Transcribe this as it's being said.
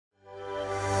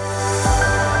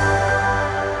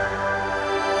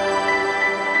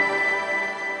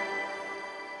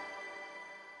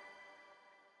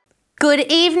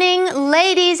Good evening,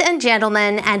 ladies and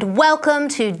gentlemen, and welcome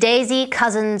to Daisy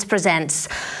Cousens Presents.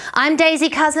 I'm Daisy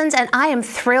Cousens, and I am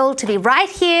thrilled to be right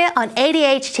here on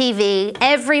ADH TV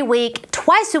every week,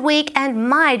 twice a week, and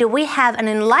my, do we have an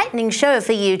enlightening show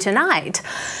for you tonight.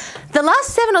 The last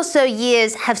 7 or so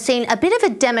years have seen a bit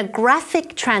of a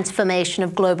demographic transformation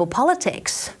of global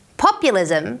politics.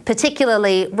 Populism,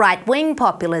 particularly right-wing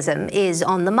populism, is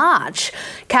on the march,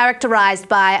 characterised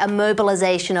by a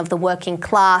mobilisation of the working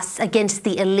class against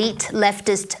the elite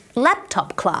leftist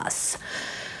laptop class.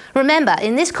 Remember,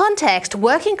 in this context,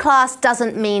 working class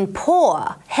doesn't mean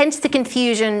poor, hence the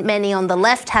confusion many on the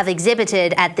left have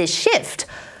exhibited at this shift.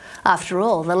 After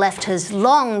all, the left has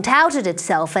long touted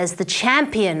itself as the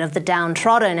champion of the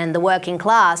downtrodden and the working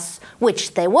class,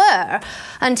 which they were,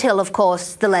 until, of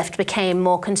course, the left became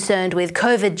more concerned with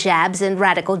COVID jabs and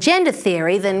radical gender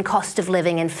theory than cost of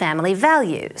living and family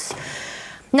values.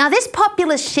 Now, this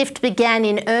populist shift began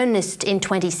in earnest in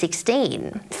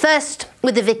 2016, first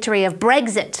with the victory of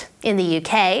Brexit in the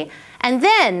UK, and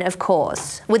then, of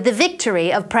course, with the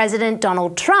victory of President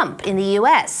Donald Trump in the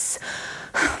US.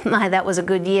 My, that was a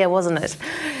good year, wasn't it?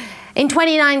 In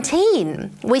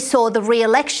 2019, we saw the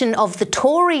re-election of the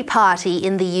Tory party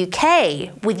in the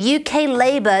UK, with UK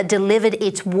Labour delivered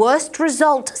its worst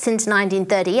result since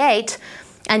 1938,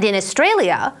 and in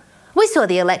Australia, we saw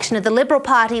the election of the Liberal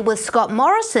Party with Scott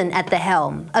Morrison at the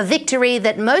helm, a victory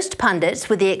that most pundits,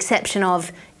 with the exception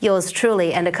of yours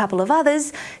truly and a couple of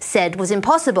others, said was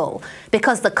impossible,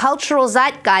 because the cultural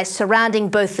zeitgeist surrounding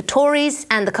both the Tories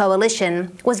and the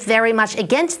coalition was very much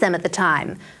against them at the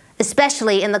time,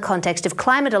 especially in the context of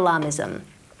climate alarmism.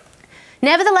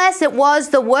 Nevertheless, it was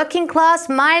the working class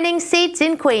mining seats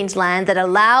in Queensland that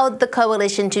allowed the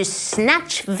coalition to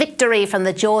snatch victory from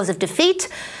the jaws of defeat,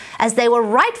 as they were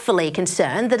rightfully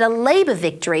concerned that a Labour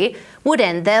victory would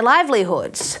end their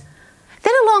livelihoods.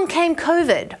 Then along came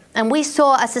COVID, and we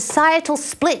saw a societal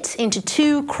split into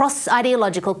two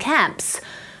cross-ideological camps,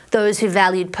 those who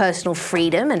valued personal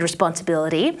freedom and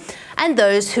responsibility, and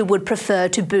those who would prefer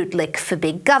to bootlick for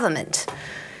big government.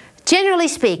 Generally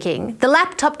speaking, the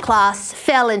laptop class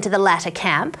fell into the latter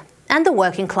camp, and the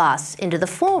working class into the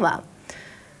former.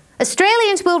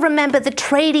 Australians will remember the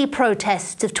tradie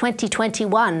protests of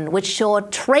 2021, which saw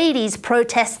tradies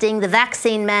protesting the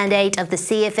vaccine mandate of the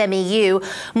CFMEU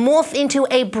morph into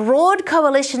a broad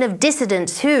coalition of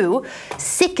dissidents who,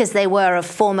 sick as they were of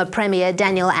former Premier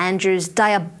Daniel Andrews'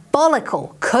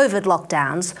 diabolical COVID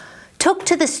lockdowns, took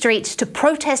to the streets to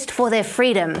protest for their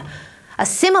freedom. A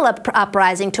similar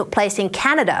uprising took place in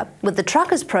Canada with the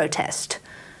truckers' protest.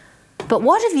 But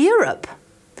what of Europe?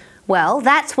 Well,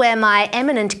 that's where my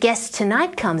eminent guest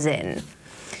tonight comes in.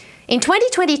 In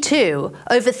 2022,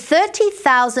 over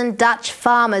 30,000 Dutch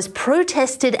farmers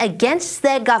protested against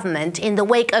their government in the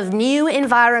wake of new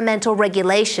environmental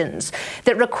regulations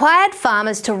that required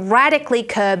farmers to radically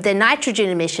curb their nitrogen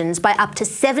emissions by up to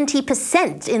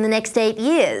 70% in the next 8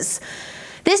 years.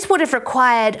 This would have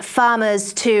required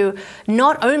farmers to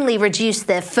not only reduce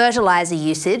their fertilizer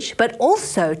usage, but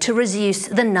also to reduce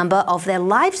the number of their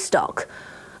livestock.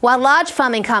 While large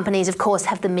farming companies, of course,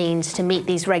 have the means to meet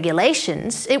these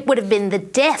regulations, it would have been the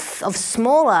death of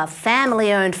smaller,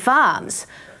 family-owned farms.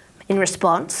 In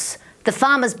response, the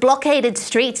farmers blockaded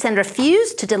streets and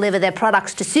refused to deliver their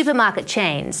products to supermarket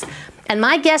chains. And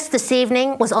my guest this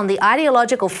evening was on the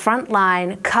ideological front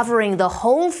line, covering the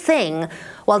whole thing,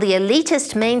 while the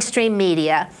elitist mainstream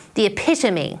media, the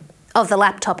epitome of the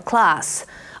laptop class,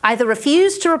 either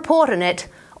refused to report on it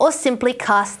or simply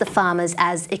cast the farmers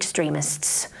as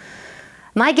extremists.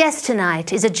 My guest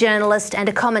tonight is a journalist and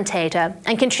a commentator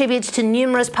and contributes to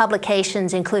numerous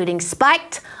publications including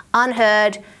Spiked,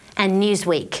 Unheard, and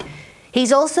Newsweek.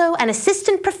 He's also an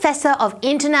assistant professor of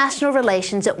international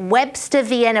relations at Webster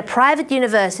Vienna Private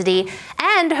University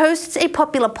and hosts a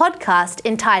popular podcast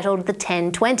entitled The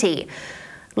 1020.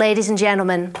 Ladies and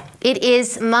gentlemen, it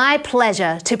is my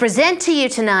pleasure to present to you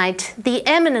tonight the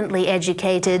eminently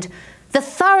educated, the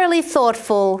thoroughly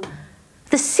thoughtful,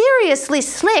 the seriously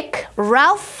slick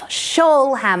Ralph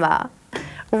Schoellhammer.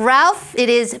 Ralph, it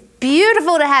is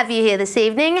beautiful to have you here this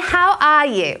evening. How are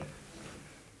you?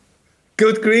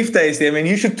 Good grief, Daisy. I mean,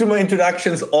 you should do my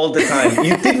introductions all the time.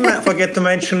 You didn't forget to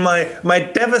mention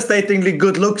my devastatingly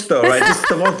good looks, though, right? This is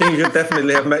the one thing you should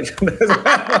definitely have mentioned as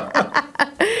well.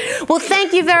 Well,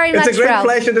 thank you very much, Ralph. It's a great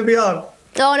pleasure to be on.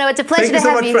 Oh, no, it's a pleasure to have you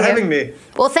here. Thank you so much for having me.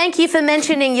 Well, thank you for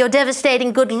mentioning your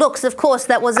devastating good looks. Of course,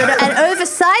 that was an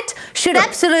oversight. Should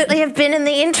absolutely have been in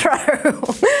the intro.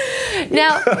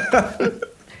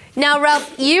 Now,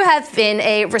 Ralph, you have been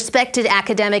a respected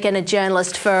academic and a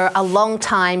journalist for a long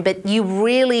time, but you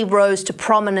really rose to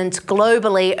prominence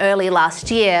globally early last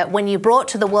year when you brought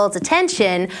to the world's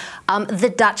attention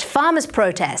the Dutch farmers'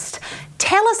 protest.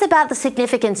 Tell us about the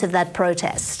significance of that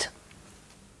protest.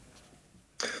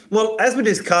 Well, as we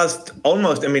discussed,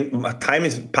 time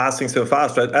is passing so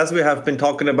fast, right? As we have been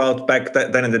talking about back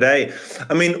then in the day,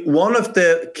 one of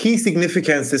the key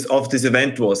significances of this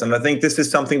event was, and I think this is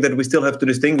something that we still have to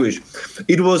distinguish,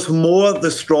 it was more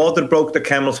the straw that broke the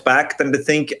camel's back than to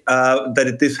think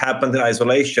that this happened in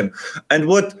isolation. And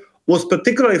what was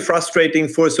particularly frustrating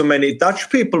for so many Dutch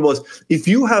people was if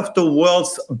you have the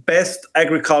world's best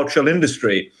agricultural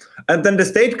industry, and then the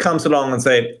state comes along and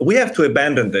say, we have to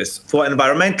abandon this for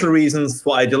environmental reasons,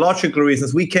 for ideological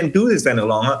reasons, we can't do this any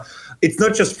longer. It's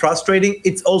not just frustrating,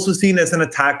 it's also seen as an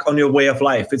attack on your way of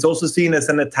life. It's also seen as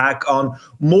an attack on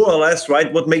more or less,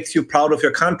 right, what makes you proud of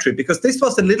your country. Because this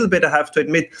was a little bit, I have to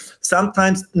admit,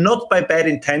 sometimes not by bad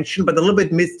intention, but a little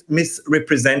bit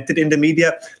misrepresented in the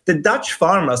media. The Dutch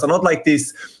farmers are not like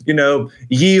this,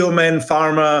 yeoman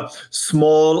farmer,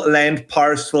 small land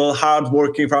parcel,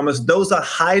 hardworking farmers. Those are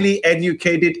highly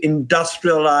educated,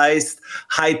 industrialized,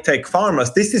 high-tech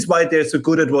farmers. This is why they're so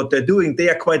good at what they're doing. They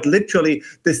are quite literally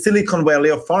the Silicon Valley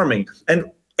of farming. And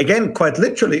again, quite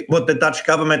literally, what the Dutch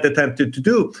government attempted to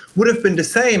do would have been the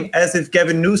same as if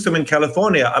Gavin Newsom in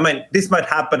California, this might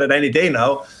happen at any day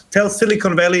now, tells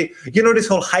Silicon Valley, this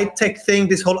whole high-tech thing,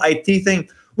 this whole IT thing,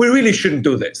 we really shouldn't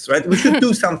do this, right? We should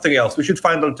do something else. We should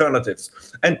find alternatives.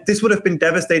 And this would have been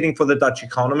devastating for the Dutch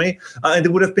economy, and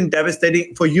it would have been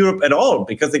devastating for Europe at all,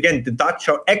 because again, the Dutch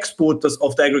are exporters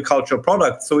of the agricultural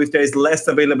products. So if there is less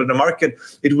available in the market,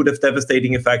 it would have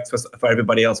devastating effects for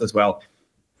everybody else as well.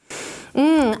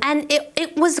 And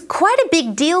it was quite a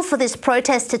big deal for this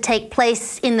protest to take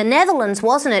place in the Netherlands,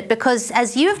 wasn't it? Because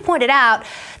as you've pointed out,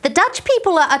 the Dutch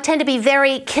people tend to be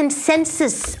very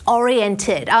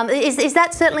consensus-oriented. Is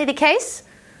that certainly the case?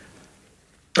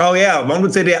 Oh, yeah. One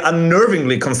would say they're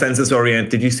unnervingly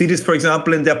consensus-oriented. You see this, for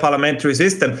example, in their parliamentary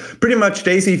system. Pretty much,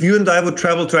 Daisy, if you and I would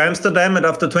travel to Amsterdam and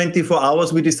after 24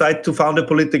 hours we decide to found a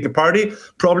political party,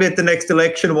 probably at the next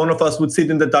election, one of us would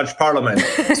sit in the Dutch parliament.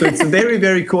 So it's very,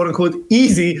 very, quote-unquote,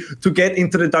 easy to get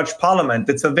into the Dutch parliament.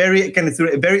 It's a very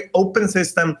open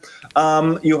system.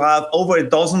 You have over a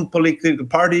dozen political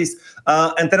parties.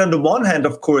 And then on the one hand,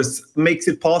 of course, makes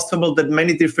it possible that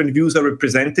many different views are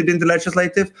represented in the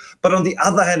legislative. But on the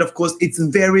other hand, of course, it's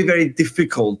very, very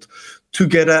difficult to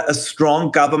get a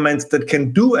strong government that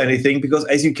can do anything, because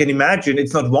as you can imagine,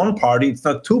 it's not one party, it's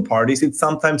not two parties, it's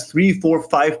sometimes 3, 4,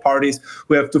 5 parties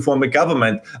who have to form a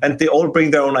government. And they all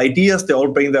bring their own ideas, they all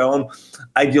bring their own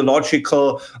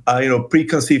ideological,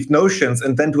 preconceived notions.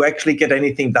 And then to actually get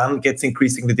anything done gets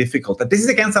increasingly difficult. And this is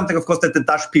again something, of course, that the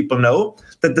Dutch people know,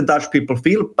 that the Dutch people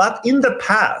feel. But in the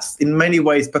past, in many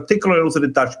ways, particularly also the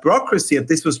Dutch bureaucracy, and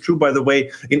this was true, by the way,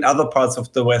 in other parts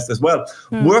of the West as well,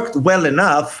 worked well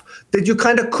enough that you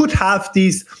kind of could have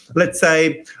these, let's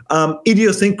say,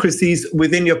 idiosyncrasies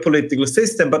within your political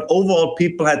system, but overall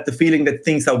people had the feeling that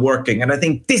things are working. And I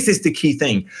think this is the key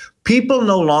thing. People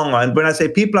no longer, and when I say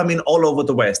people, I mean all over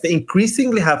the West, they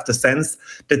increasingly have the sense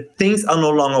that things are no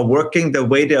longer working the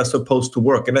way they are supposed to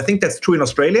work. And I think that's true in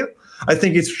Australia. I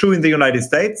think it's true in the United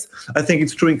States. I think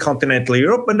it's true in continental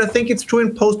Europe. And I think it's true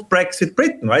in post-Brexit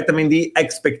Britain, right? The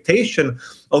expectation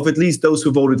of at least those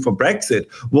who voted for Brexit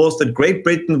was that Great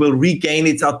Britain will regain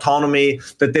its autonomy,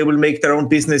 that they will make their own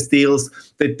business deals,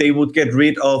 that they would get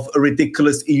rid of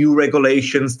ridiculous EU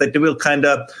regulations, that they will kind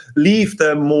of leave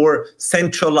the more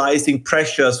centralizing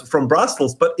pressures from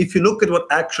Brussels. But if you look at what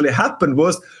actually happened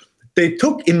was, they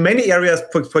took in many areas,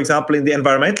 for example, in the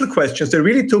environmental questions, they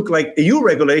really took like EU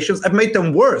regulations and made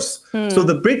them worse. So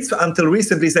the Brits until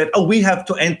recently said, we have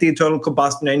to end the internal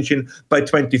combustion engine by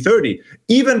 2030.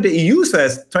 Even the EU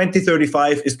says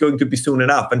 2035 is going to be soon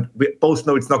enough. And we both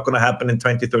know it's not going to happen in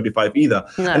 2035 either.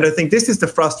 No. And I think this is the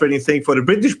frustrating thing for the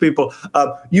British people.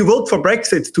 You vote for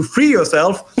Brexit to free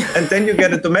yourself, and then you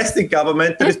get a domestic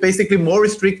government that is basically more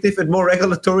restrictive and more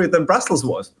regulatory than Brussels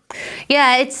was.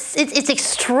 Yeah, it's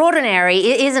extraordinary,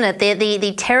 isn't it?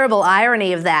 The terrible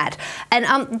irony of that. And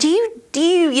do you,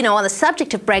 on the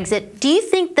subject of Brexit, do you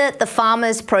think that the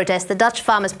farmers' protest, the Dutch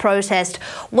farmers' protest,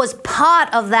 was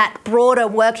part of that broader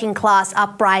working class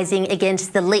uprising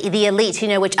against the elite,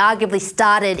 which arguably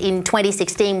started in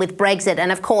 2016 with Brexit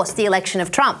and, of course, the election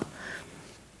of Trump?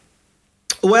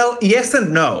 Well, yes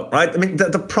and no, right? I mean,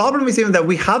 the problem is even that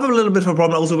we have a little bit of a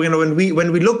problem also, when we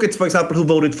look at, for example, who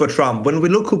voted for Trump, when we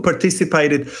look who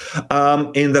participated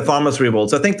in the farmers'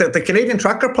 revolts. I think that the Canadian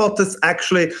trucker protests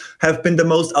actually have been the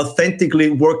most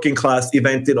authentically working class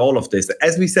event in all of this.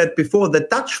 As we said before, the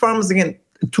Dutch farmers, again,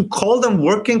 to call them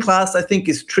working class, I think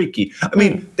is tricky. I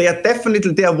mean, they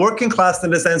are working class in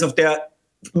the sense of they are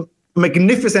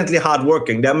magnificently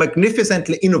hardworking. They're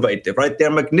magnificently innovative, right? They're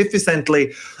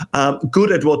magnificently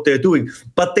good at what they're doing,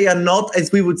 but they are not,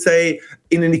 as we would say,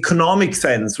 in an economic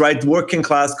sense, right? Working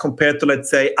class compared to, let's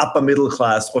say, upper middle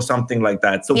class or something like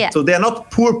that. So they're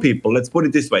not poor people, let's put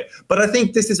it this way. But I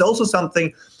think this is also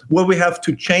something where we have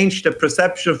to change the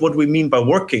perception of what we mean by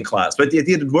working class, right? The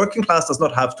idea that working class does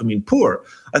not have to mean poor.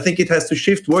 I think it has to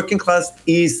shift. Working class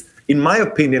is, in my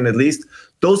opinion at least,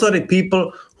 those are the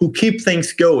people who keep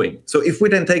things going. So if we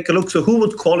then take a look, so who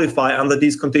would qualify under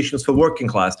these conditions for working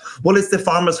class? Well, it's the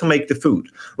farmers who make the food,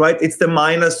 right? It's the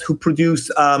miners who produce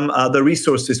the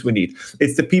resources we need.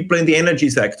 It's the people in the energy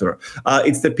sector.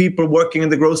 It's the people working in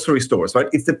the grocery stores, right?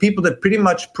 It's the people that pretty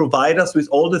much provide us with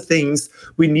all the things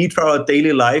we need for our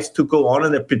daily lives to go on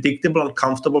in a predictable and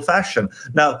comfortable fashion.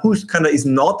 Now, who's kind of is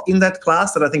not in that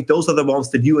class? And I think those are the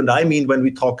ones that you and I mean when we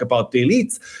talk about the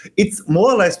elites. It's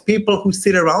more or less people who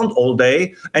sit around all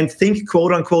day and think,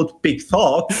 quote unquote, big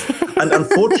thoughts. And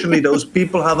unfortunately, those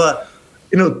people have a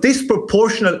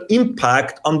disproportionate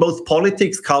impact on both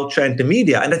politics, culture, and the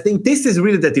media. And I think this is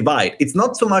really the divide. It's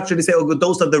not so much that they say, oh,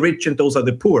 those are the rich and those are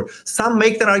the poor. Some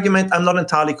make that argument. I'm not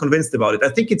entirely convinced about it. I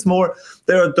think it's more,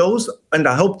 there are those, and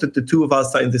I hope that the two of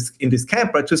us are in this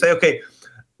camp, right, to say, okay,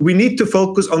 we need to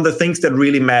focus on the things that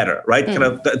really matter, right? Kind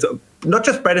of not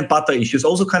just bread and butter issues,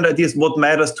 also kind of ideas what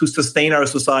matters to sustain our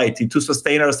society, to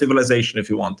sustain our civilization, if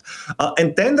you want.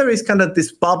 And then there is kind of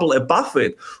this bubble above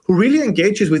it who really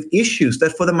engages with issues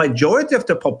that for the majority of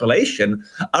the population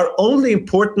are only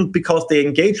important because they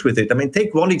engage with it. I mean,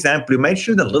 take one example, you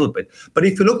mentioned it a little bit, but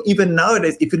if you look even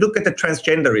nowadays, if you look at the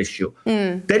transgender issue,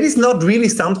 that is not really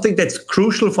something that's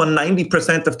crucial for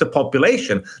 90% of the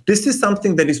population. This is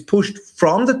something that is pushed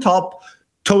from the top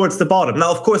towards the bottom. Now,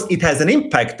 of course, it has an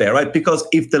impact there, right? Because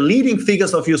if the leading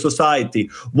figures of your society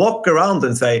walk around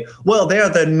and say, well, they are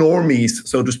the normies,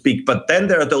 so to speak, but then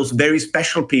there are those very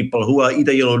special people who are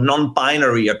either,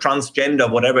 non-binary or transgender,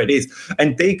 whatever it is,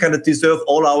 and they kind of deserve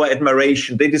all our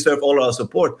admiration, they deserve all our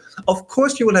support. Of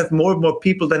course, you will have more and more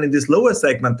people than in this lower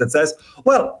segment that says,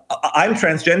 well, I'm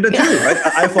transgender too, right?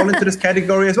 I fall into this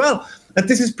category as well. And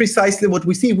this is precisely what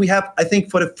we see. We have, I think,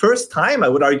 for the first time, I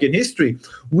would argue, in history,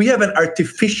 we have an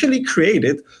artificially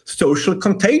created social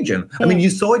contagion. I mean, you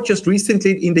saw it just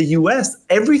recently in the US,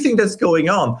 everything that's going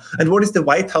on. And what is the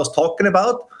White House talking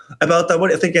about? About,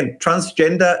 what I think, a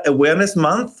Transgender Awareness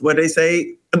Month, where they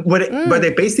say, where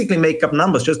they basically make up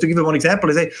numbers. Just to give you one example,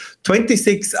 they say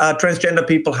 26 transgender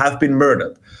people have been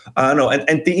murdered.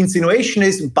 And the insinuation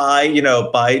is by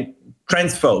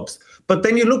transphobes. But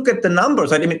then you look at the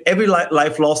numbers, right? I mean, every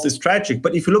life lost is tragic.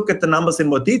 But if you look at the numbers in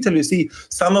more detail, you see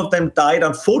some of them died,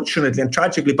 unfortunately and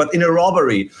tragically, but in a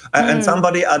robbery. And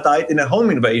somebody died in a home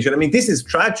invasion. I mean, this is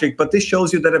tragic, but this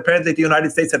shows you that apparently the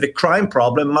United States have a crime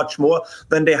problem much more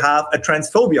than they have a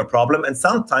transphobia problem. And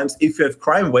sometimes if you have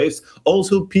crime waves,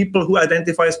 also people who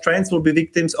identify as trans will be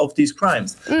victims of these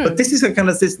crimes. But this is a kind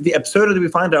of the absurdity we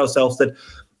find ourselves that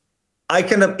I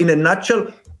kind of, in a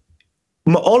nutshell,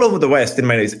 all over the West, in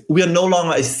many ways, we are no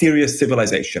longer a serious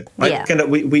civilization. Right? Yeah. Kind of,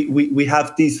 we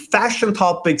have these fashion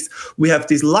topics, we have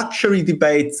these luxury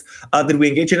debates that we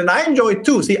engage in, and I enjoy it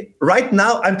too. See, right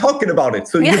now I'm talking about it,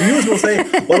 so your viewers will say,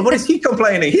 "Well, what is he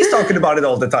complaining? He's talking about it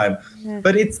all the time."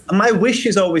 But it's my wish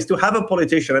is always to have a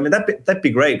politician. I mean, that'd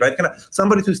be great, right? Kind of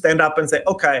somebody to stand up and say,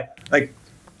 "Okay, like."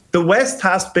 The West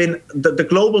has been the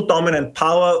global dominant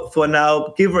power for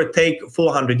now, give or take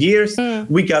 400 years.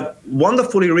 We got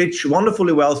wonderfully rich,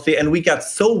 wonderfully wealthy, and we got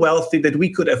so wealthy that we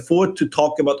could afford to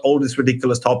talk about all these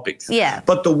ridiculous topics. Yeah.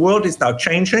 But the world is now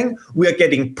changing. We are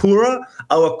getting poorer.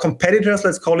 Our competitors,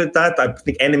 let's call it that. I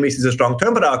think enemies is a strong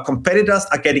term, but our competitors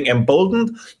are getting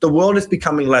emboldened. The world is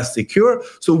becoming less secure.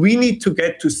 So we need to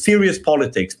get to serious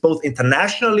politics, both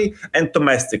internationally and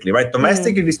domestically, right?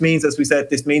 Domestically, this means, as we said,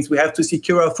 we have to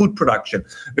secure our food production.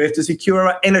 We have to secure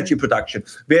our energy production.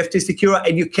 We have to secure our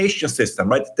education system,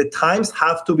 right? The times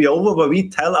have to be over where we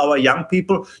tell our young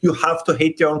people, you have to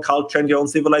hate your own culture and your own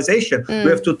civilization.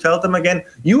 We have to tell them again,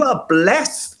 you are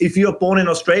blessed if you're born in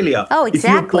Australia, if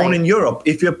you're born in Europe,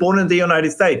 if you're born in the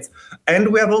United States.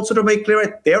 And we have also to make clear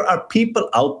that there are people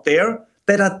out there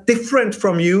that are different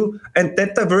from you, and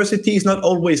that diversity is not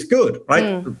always good,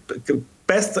 right?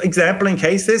 best example in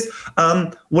cases,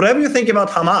 whatever you think about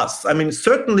Hamas, I mean,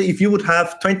 certainly if you would have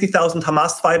 20,000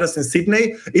 Hamas fighters in Sydney,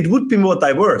 it would be more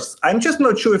diverse. I'm just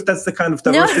not sure if that's the kind of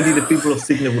diversity that people of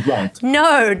Sydney would want.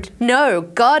 No,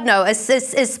 God, no.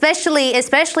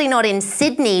 Especially not in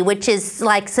Sydney, which is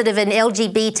like sort of an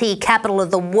LGBT capital of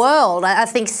the world. I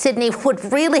think Sydney would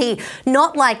really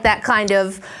not like that kind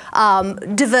of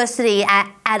diversity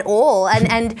at all.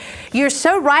 And you're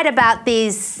so right about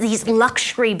these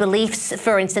luxury beliefs,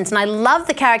 for instance. And I love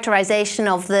the characterization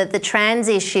of the trans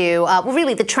issue,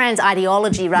 really the trans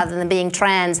ideology rather than being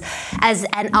trans, as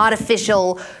an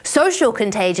artificial social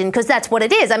contagion, because that's what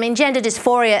it is. I mean, gender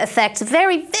dysphoria affects a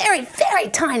very, very, very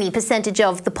tiny percentage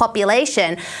of the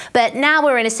population. But now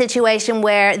we're in a situation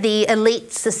where the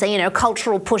elites,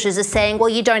 cultural pushers are saying,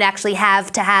 well, you don't actually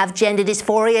have to have gender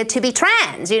dysphoria to be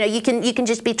trans. You can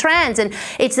just be trans. And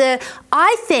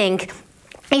I think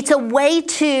it's a way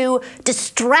to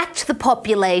distract the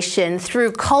population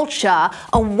through culture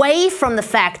away from the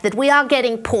fact that we are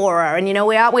getting poorer and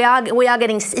we are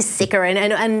getting sicker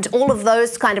and all of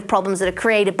those kind of problems that are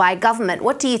created by government.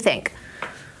 What do you think?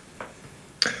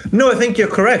 No, I think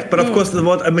you're correct. But of course,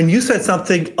 you said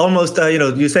something almost,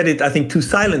 you said it, I think, too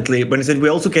silently when you said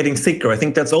we're also getting sicker. I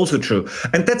think that's also true.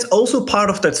 And that's also part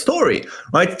of that story,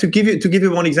 right? To give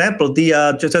you one example,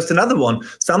 just another one,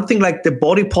 something like the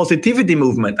body positivity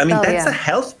movement. I mean, that's a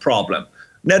health problem.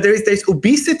 Now, there's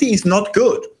obesity is not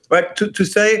good. Right, to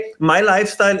say my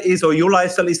lifestyle is, or your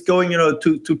lifestyle is going,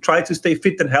 to try to stay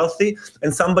fit and healthy,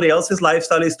 and somebody else's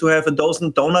lifestyle is to have a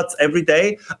dozen donuts every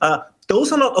day.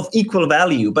 Those are not of equal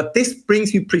value, but this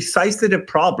brings you precisely the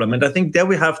problem. And I think there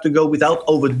we have to go without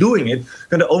overdoing it,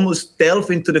 kind of almost delve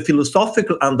into the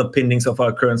philosophical underpinnings of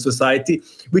our current society,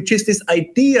 which is this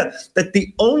idea that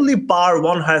the only bar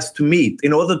one has to meet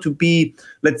in order to be,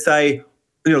 let's say,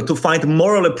 to find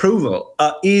moral approval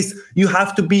is you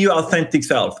have to be your authentic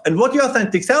self. And what your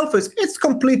authentic self is, it's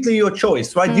completely your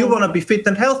choice, right? You want to be fit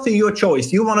and healthy, your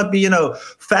choice. You want to be,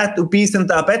 fat, obese, and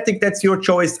diabetic, that's your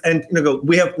choice. And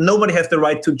nobody has the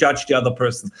right to judge the other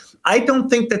person. I don't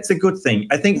think that's a good thing.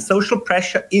 I think social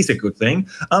pressure is a good thing.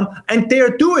 And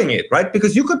they're doing it, right?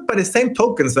 Because you could, by the same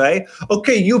token, say,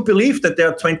 okay, you believe that there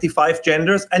are 25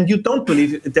 genders and you don't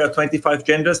believe that there are 25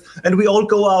 genders, and we all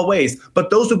go our ways. But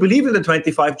those who believe in the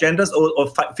 25 genders or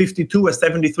 52 or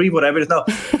 73, whatever it is now,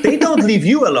 they don't leave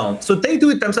you alone. So they do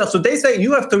it themselves. So they say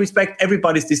you have to respect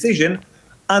everybody's decision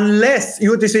unless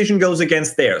your decision goes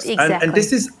against theirs. Exactly. And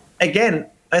this is, again,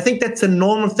 I think that's a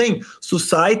normal thing.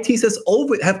 Societies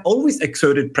have always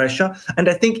exerted pressure. And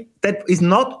I think that is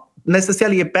not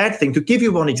necessarily a bad thing. To give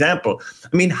you one example,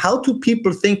 I mean, how do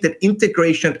people think that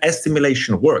integration and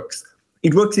assimilation works?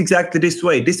 It works exactly this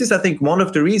way. This is, I think, one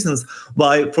of the reasons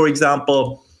why, for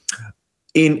example,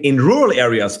 in rural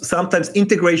areas, sometimes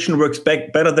integration works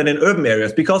better than in urban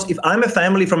areas. Because if I'm a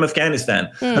family from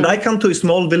Afghanistan and I come to a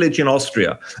small village in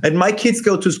Austria and my kids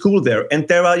go to school there and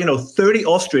there are, 30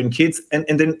 Austrian kids and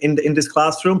in this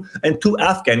classroom and 2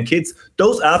 Afghan kids,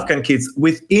 those Afghan kids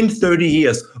within 30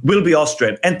 years will be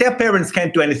Austrian and their parents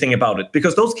can't do anything about it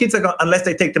because those kids are unless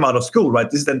they take them out of school,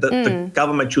 right? This is then the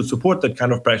government should support that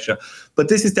kind of pressure. But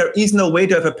there is no way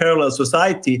to have a parallel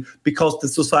society because the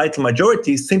societal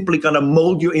majority is simply going to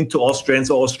mold you into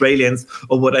Austrians or Australians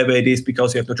or whatever it is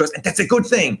because you have no choice. And that's a good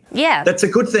thing. Yeah. That's a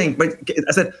good thing. But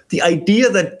as I said, the idea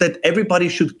that everybody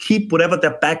should keep whatever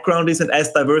their background is and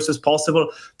as diverse as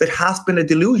possible, that has been a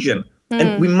delusion.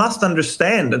 And we must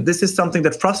understand that this is something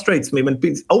that frustrates me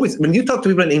when you talk to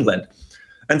people in England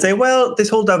and say, well, this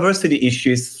whole diversity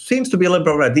issue seems to be a little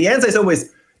bit right. The answer is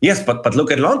always, yes, but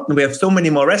look at London. We have so many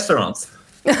more restaurants.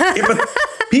 Yeah, but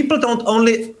people don't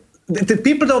only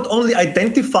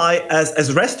identify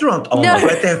as restaurant owners,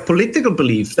 right? They have political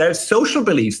beliefs, they have social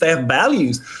beliefs, they have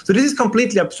values. So this is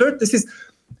completely absurd. This is,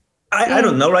 I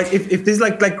don't know, right? If this is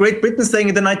like Great Britain saying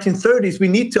in the 1930s, we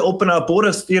need to open our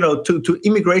borders, to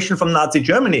immigration from Nazi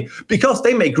Germany because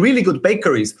they make really good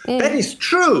bakeries. That is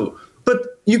true. But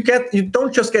you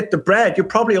don't just get the bread, you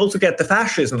probably also get the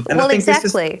fascism. And I think this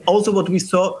is also what we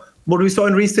saw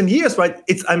in recent years, right?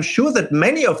 I'm sure that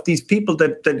many of these people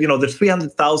that the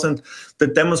 300,000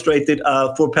 that demonstrated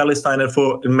for Palestine and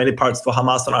for in many parts for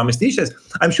Hamas and armistices,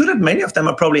 I'm sure that many of them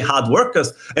are probably hard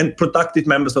workers and productive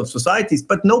members of societies,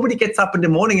 but nobody gets up in the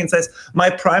morning and says, my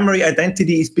primary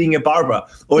identity is being a barber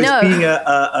or is being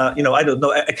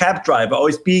a cab driver or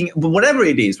is being whatever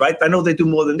it is, right? I know they do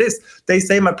more than this. They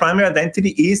say my primary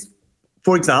identity is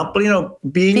for example,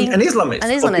 being an Islamist.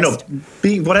 Or,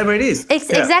 being whatever it is.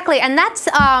 Exactly. And that's,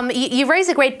 you raise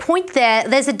a great point there.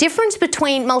 There's a difference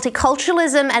between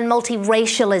multiculturalism and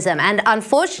multiracialism. And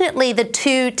unfortunately, the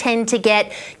two tend to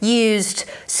get used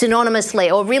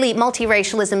synonymously, or really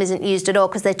multiracialism isn't used at all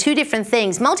because they're two different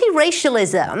things.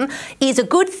 Multiracialism is a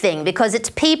good thing because it's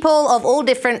people of all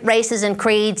different races and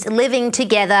creeds living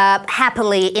together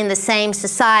happily in the same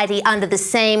society under the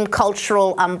same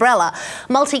cultural umbrella.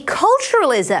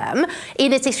 Multiculturalism,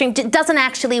 in its extreme, doesn't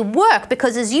actually work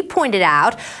because, as you pointed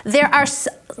out, there are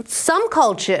some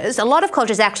cultures, a lot of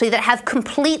cultures actually, that have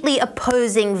completely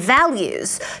opposing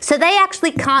values. So they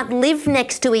actually can't live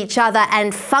next to each other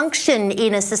and function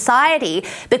in a society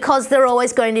because they're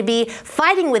always going to be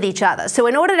fighting with each other. So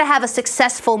in order to have a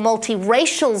successful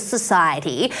multiracial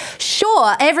society,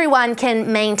 sure, everyone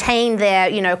can maintain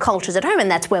their, cultures at home, and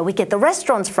that's where we get the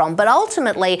restaurants from. But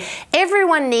ultimately,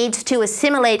 everyone needs to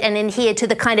assimilate and adhere to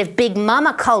the kind of big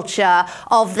mama culture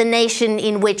of the nation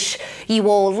in which you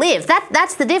all live.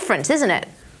 That's the difference, isn't it?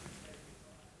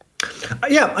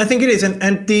 Yeah, I think it is, and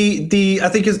I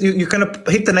think you kind of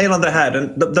hit the nail on the head.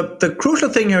 And the crucial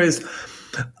thing here is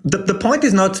the point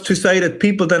is not to say that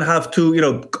people then have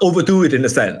to overdo it in a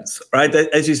sense, right?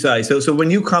 As you say. So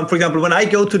when you come, for example, when I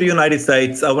go to the United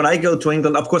States, when I go to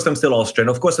England, of course I'm still Austrian.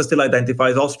 Of course I still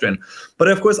identify as Austrian. But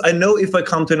of course I know if I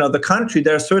come to another country,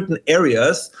 there are certain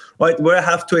areas, right, where I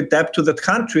have to adapt to that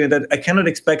country, and that I cannot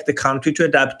expect the country to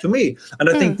adapt to me. And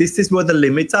I think this is where the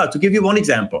limits are. To give you one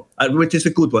example, which is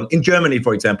a good one, in Germany,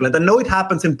 for example, and I know it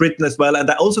happens in Britain as well,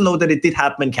 and I also know that it did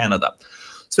happen in Canada.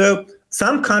 So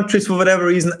some countries, for whatever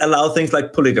reason, allow things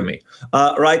like polygamy,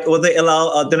 right? Or they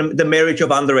allow the marriage of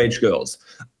underage girls.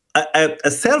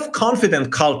 A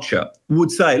self-confident culture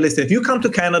would say, listen, if you come to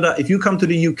Canada, if you come to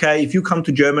the UK, if you come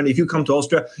to Germany, if you come to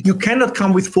Austria, you cannot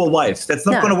come with 4 wives. That's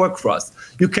not going to work for us.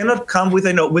 You cannot come with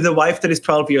a wife that is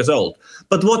 12 years old.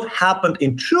 But what happened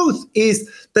in truth is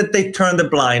that they turned a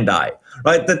blind eye.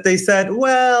 Right, that they said,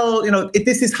 well,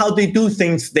 this is how they do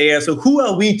things there. So who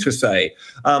are we to say?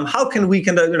 How could we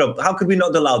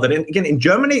not allow that? And again, in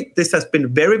Germany, this has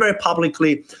been very, very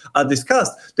publicly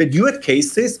discussed. That you had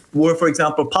cases where, for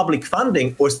example, public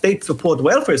funding or state support,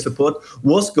 welfare support,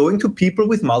 was going to people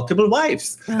with multiple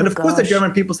wives. And of course, the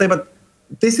German people say, but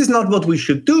this is not what we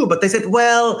should do. But they said,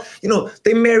 well,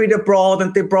 they married abroad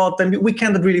and they brought them. We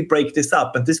cannot really break this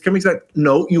up. And this committee said,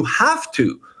 no, you have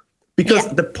to. Because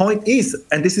the point is,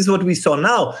 and this is what we saw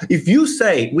now, if you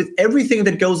say with everything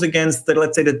that goes against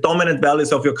let's say the dominant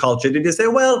values of your culture, did you say,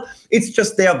 well, it's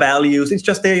just their values, it's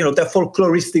just their, their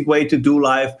folkloristic way to do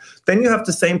life, then you have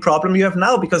the same problem you have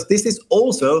now, because this is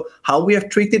also how we have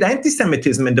treated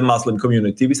anti-Semitism in the Muslim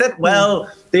community. We said,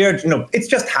 well, it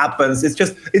just happens. It's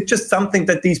just something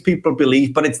that these people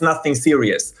believe, but it's nothing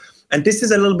serious. And this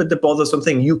is a little bit the bothersome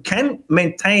thing. You can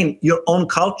maintain your own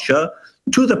culture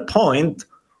to the point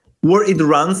where it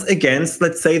runs against,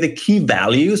 let's say, the key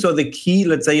values or the key,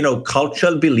 let's say,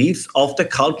 cultural beliefs of the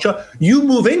culture you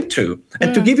move into.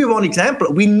 And to give you one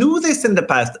example, we knew this in the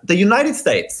past. The United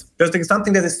States, there's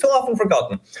something that is so often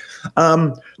forgotten.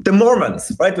 The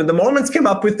Mormons, right? When the Mormons came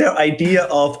up with their idea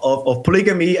of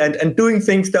polygamy and doing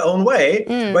things their own way,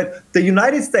 right? The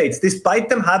United States, despite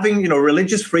them having,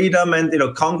 religious freedom and,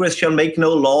 Congress shall make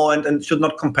no law and should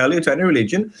not compel you to any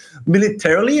religion,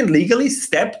 militarily and legally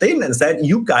stepped in and said,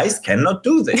 you guys cannot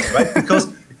do this, right?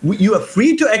 Because you are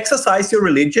free to exercise your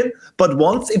religion, but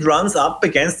once it runs up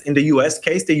against, in the US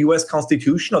case, the US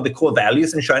Constitution or the core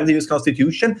values enshrined in the US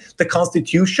Constitution, the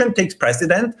Constitution takes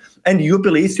precedent and your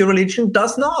beliefs, your religion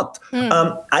does not.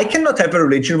 I cannot have a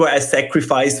religion where I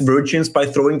sacrifice virgins by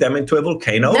throwing them into a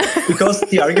volcano, because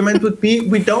the argument would be,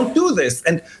 we don't do this.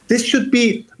 And this should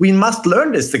be, we must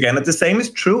learn this again. And the same is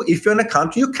true if you're in a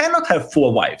country, you cannot have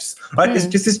 4 wives, right?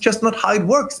 This is just not how it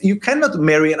works. You cannot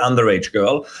marry an underage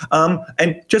girl.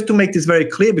 And just to make this very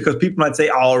clear, because people might say,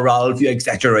 oh, Ralph, you're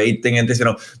exaggerating and this,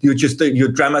 you're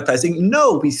dramatizing.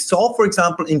 No, we saw, for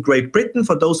example, in Great Britain,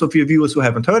 for those of your viewers who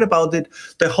haven't heard about it,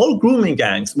 the whole grooming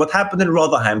gangs, what happened in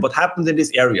Rotherham, what happened in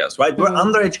these areas, right? Where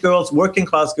underage girls, working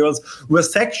class girls were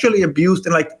sexually abused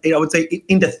in, I would say,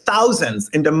 in the thousands,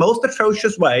 in the most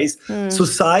atrocious ways.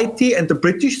 Society and the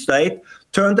British state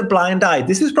turned a blind eye.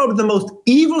 This is probably the most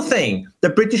evil thing the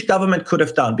British government could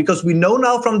have done, because we know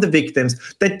now from the victims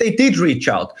that they did reach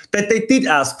out, that they did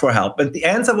ask for help. And the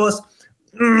answer was,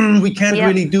 we can't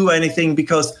really do anything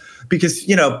because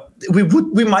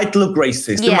we might look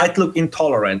racist, we might look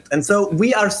intolerant. And so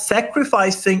we are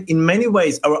sacrificing in many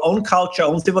ways our own culture, our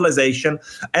own civilization.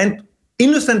 And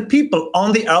innocent people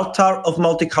on the altar of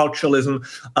multiculturalism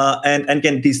and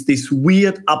again, these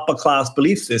weird upper class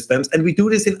belief systems. And we do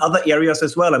this in other areas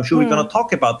as well. I'm sure we're going to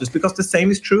talk about this because the same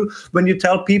is true when you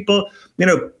tell people,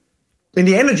 in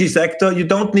the energy sector, you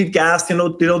don't need gas, you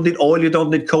don't need oil, you don't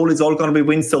need coal. It's all going to be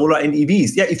wind, solar, and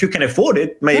EVs. Yeah, if you can afford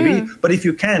it, maybe. But if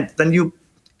you can't, then you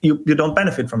don't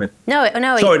benefit from it. No.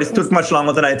 Sorry, this took much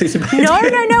longer than I anticipated. No.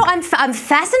 I'm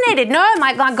fascinated. No,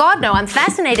 my God, no. I'm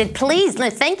fascinated. Please, no.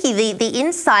 Thank you. The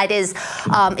insight is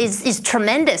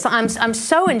tremendous. I'm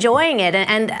so enjoying it.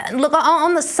 And look,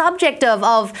 on the subject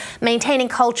of maintaining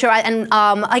culture, and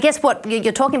I guess what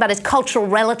you're talking about is cultural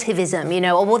relativism.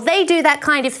 Well, they do that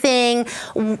kind of thing.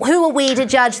 Who are we to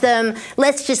judge them?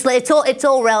 It's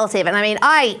all relative. And I mean,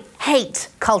 I hate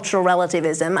cultural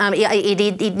relativism.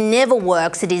 It never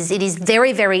works. It is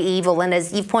very, very evil. And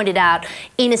as you've pointed out,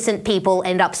 innocent people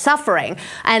end up suffering.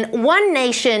 And one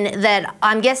nation that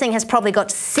I'm guessing has probably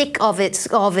got sick of its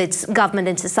government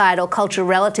and societal cultural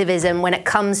relativism when it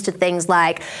comes to things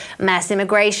like mass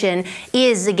immigration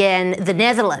is, again, the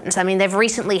Netherlands. I mean, they've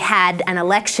recently had an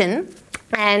election.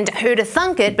 And who'd have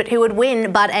thunk it, but who would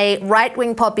win but a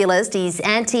right-wing populist? He's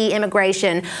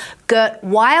anti-immigration, Geert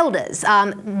Wilders.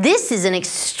 This is an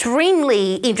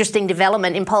extremely interesting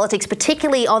development in politics,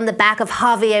 particularly on the back of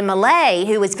Javier Milei,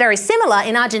 who is very similar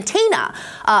in Argentina,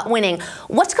 winning.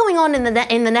 What's going on in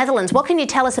the Netherlands? What can you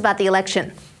tell us about the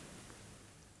election?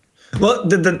 Well,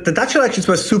 the Dutch elections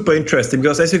were super interesting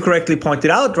because, as you correctly pointed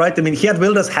out, right? I mean, Geert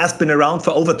Wilders has been around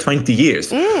for over 20 years.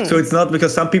 So it's not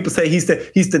because some people say he's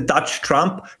the Dutch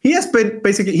Trump. He has been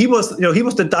he was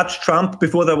the Dutch Trump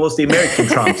before there was the American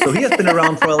Trump. So he has been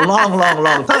around for a long, long,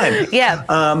 long time.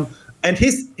 Yeah. And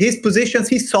his positions,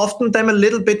 he softened them a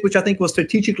little bit, which I think was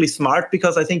strategically smart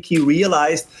because I think he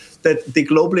realized that the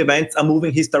global events are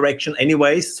moving his direction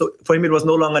anyways. So for him, it was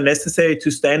no longer necessary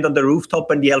to stand on the rooftop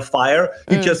and yell fire.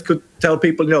 He just could tell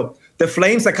people, the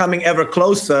flames are coming ever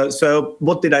closer. So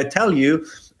what did I tell you?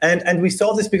 And we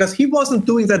saw this because he wasn't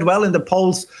doing that well in the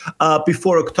polls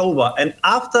before October. And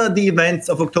after the events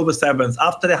of October 7th,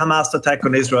 after the Hamas attack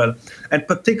on Israel, and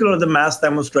particularly the mass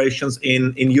demonstrations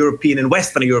in European and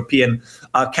Western European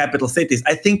capital cities,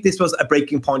 I think this was a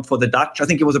breaking point for the Dutch. I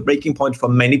think it was a breaking point for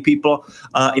many people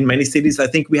in many cities. I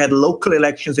think we had local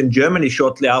elections in Germany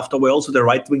shortly after, where also the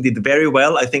right wing did very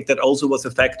well. I think that also was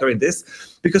a factor in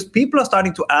this, because people are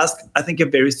starting to ask, I think, a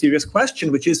very serious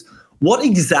question, which is, what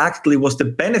exactly was the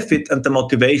benefit and the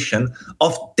motivation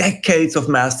of decades of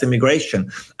mass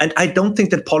immigration? And I don't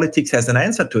think that politics has an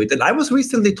answer to it. And I was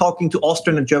recently talking to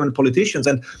Austrian and German politicians,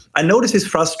 and I know this is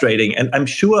frustrating, and I'm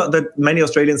sure that many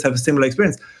Australians have a similar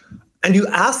experience. And you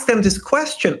ask them this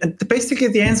question, and basically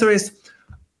the answer is,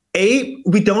 A,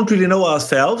 we don't really know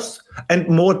ourselves, and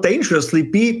more dangerously,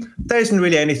 B, there isn't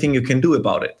really anything you can do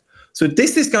about it. So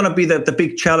this is going to be the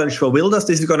big challenge for Wilders.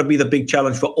 This is going to be the big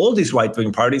challenge for all these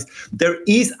right-wing parties.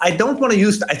 I don't want to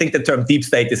use, I think the term deep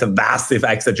state is a massive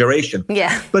exaggeration.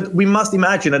 Yeah. But we must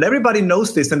imagine, and everybody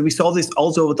knows this, and we saw this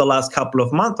also over the last couple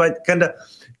of months, right? Kind of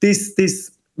this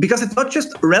because it's not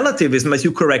just relativism, as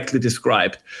you correctly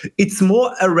described. It's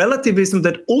more a relativism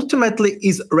that ultimately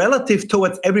is relative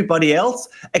towards everybody else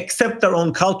except their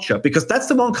own culture, because that's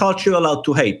the one culture you're allowed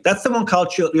to hate. That's the one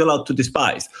culture you're allowed to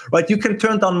despise, right? You can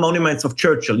turn down monuments of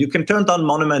Churchill. You can turn down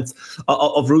monuments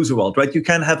of Roosevelt, right? You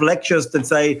can have lectures that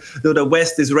say the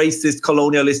West is racist,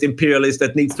 colonialist, imperialist,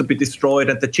 that needs to be destroyed,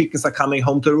 and the chickens are coming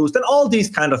home to roost, and all these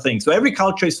kind of things. So every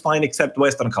culture is fine except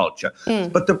Western culture.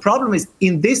 But the problem is,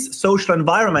 in this social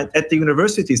environment at the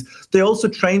universities, they also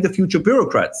train the future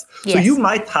bureaucrats. Yes. So you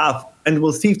might have, and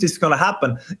we'll see if this is going to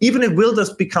happen, even if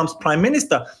Wilders becomes prime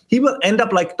minister, he will end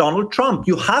up like Donald Trump.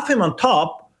 You have him on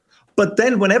top, but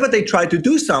then whenever they try to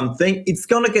do something, it's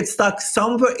going to get stuck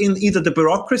somewhere in either the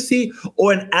bureaucracy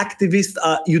or an activist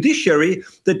judiciary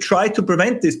that try to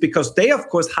prevent this, because they, of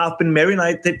course, have been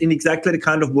marinated in exactly the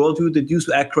kind of worldview that you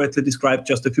so accurately described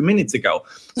just a few minutes ago.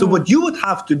 So what you would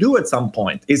have to do at some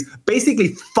point is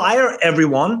basically fire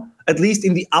everyone, at least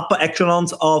in the upper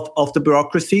echelons of the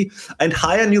bureaucracy, and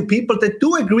hire new people that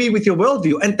do agree with your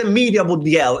worldview. And the media would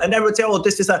yell, and they would say, oh,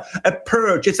 this is a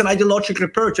purge, it's an ideological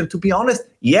purge. And to be honest,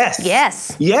 yes.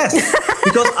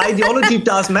 Because ideology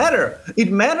does matter.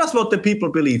 It matters what the people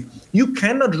believe. You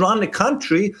cannot run a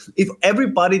country if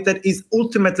everybody that is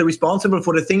ultimately responsible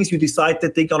for the things you decide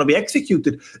that they're going to be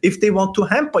executed, if they want to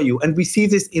hamper you. And we see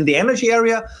this in the energy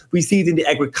area, we see it in the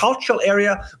agricultural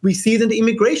area, we see it in the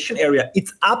immigration area.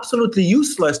 It's absolutely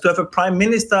useless to have a prime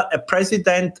minister, a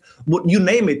president, you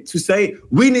name it, to say,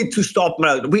 we need to stop,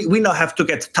 we now have to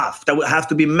get tough. There will have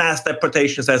to be mass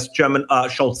deportations, as German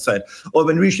Scholz said. Or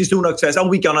when Rishi Sunak says, oh,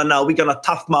 we're going to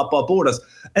toughen up our borders.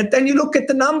 And then you look at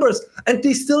the numbers, and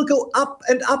they still go up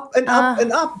and up and up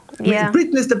and up. Yeah.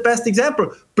 Britain is the best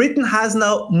example. Britain has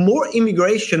now more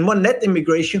net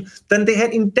immigration than they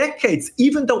had in decades,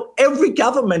 even though every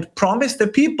government promised the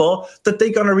people that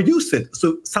they're going to reduce it.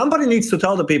 So somebody needs to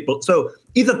tell the people. So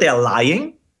either they're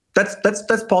lying.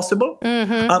 That's possible.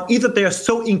 Either they are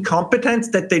so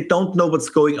incompetent that they don't know what's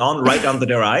going on right under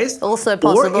their eyes. Also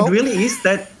possible. Or it really is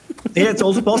that, it's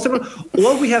also possible.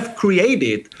 Or we have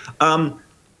created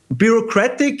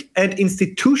bureaucratic and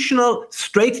institutional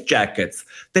straitjackets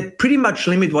that pretty much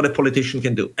limit what a politician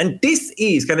can do. And this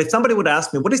is, if somebody would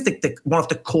ask me, what is one of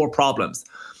the core problems?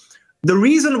 The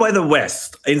reason why the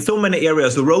West, in so many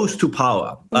areas, rose to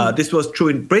power, this was true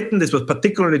in Britain. This was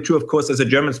particularly true, of course, as a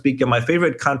German speaker. My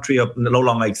favorite country no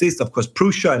longer exists, of course,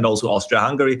 Prussia and also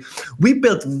Austria-Hungary. We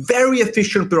built very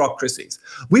efficient bureaucracies.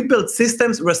 We built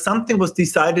systems where something was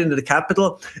decided in the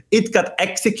capital. It got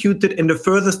executed in the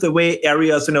furthest away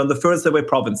areas, in the furthest away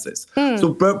provinces.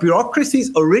 So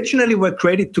bureaucracies originally were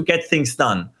created to get things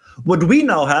done. What we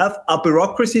now have are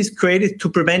bureaucracies created to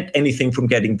prevent anything from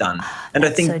getting done. And I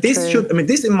think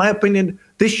this, in my opinion,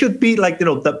 this should be like,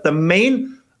 the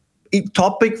main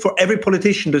topic for every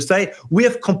politician to say, we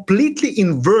have completely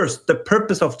inversed the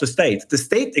purpose of the state. The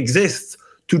state exists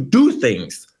to do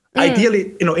things,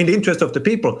 ideally, in the interest of the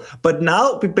people. But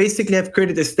now we basically have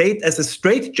created a state as a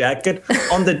straitjacket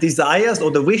on the desires or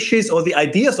the wishes or the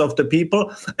ideas of the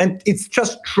people. And it's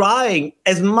just trying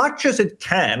as much as it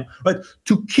can, right,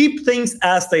 to keep things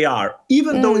as they are,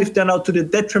 even though if they're now to the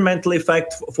detrimental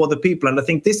effect for the people. And I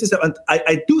think this is, and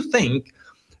I do think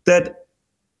that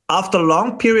after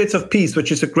long periods of peace,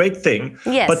 which is a great thing.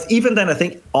 Yes. But even then, I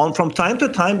think from time to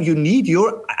time, you need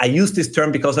I use this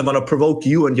term because I want to provoke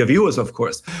you and your viewers, of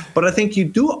course. But I think you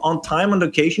do on time and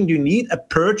occasion, you need a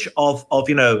purge of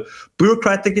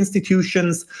bureaucratic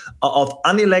institutions, of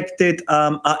unelected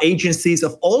agencies,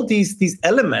 of all these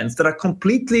elements that are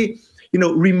completely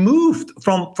removed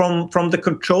from the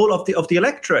control of the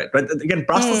electorate. Right? Again,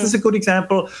 Brussels is a good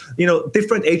example.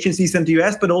 Different agencies in the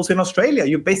US, but also in Australia.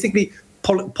 You basically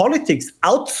politics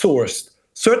outsourced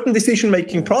certain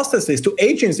decision-making processes to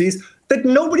agencies that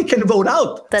nobody can vote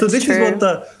out. That's so this true. is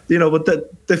what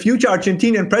the future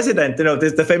Argentinian president,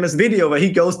 there's the famous video where he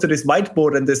goes to this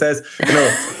whiteboard and he says,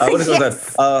 what is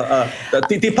Yes. that?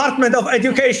 The Department of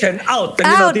Education out, and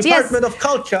Out, Department yes. of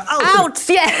Culture out. Out,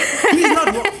 yeah.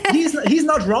 He's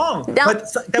not wrong. No.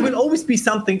 But there will always be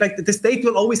something, like the state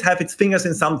will always have its fingers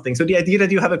in something. So the idea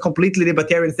that you have a completely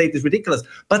libertarian state is ridiculous.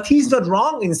 But he's not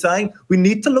wrong in saying we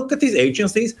need to look at these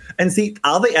agencies and see,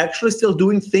 are they actually still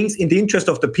doing things in the interest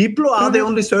of the people, or are they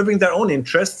only serving their own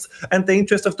interests and the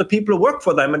interest of the people who work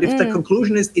for them? And if the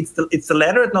conclusion is it's the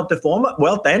latter and not the former,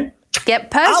 well then,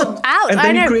 Get out. And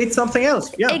then you create something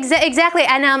else. Yeah. Exactly.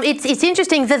 And it's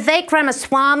interesting. Vivek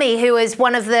Ramaswamy, who is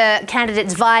one of the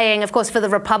candidates vying, of course, for the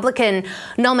Republican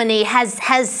nominee,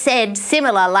 has said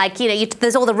similar, like,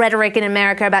 there's all the rhetoric in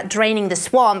America about draining the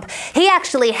swamp. He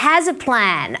actually has a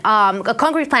plan, a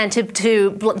concrete plan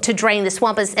to drain the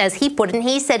swamp, as he put it. And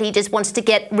he said he just wants to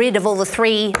get rid of all the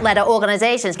three-letter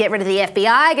organizations, get rid of the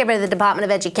FBI, get rid of the Department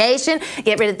of Education,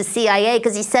 get rid of the CIA,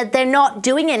 because he said they're not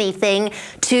doing anything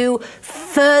to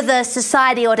further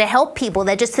society or to help people.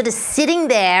 They're just sort of sitting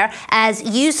there as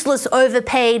useless,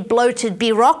 overpaid, bloated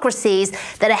bureaucracies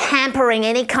that are hampering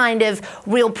any kind of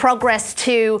real progress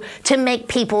to make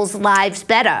people's lives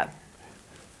better.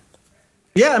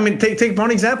 Yeah, I mean, take one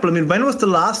example. I mean, when was the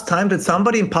last time that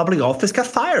somebody in public office got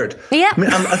fired? Yeah. I mean,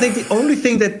 I think the only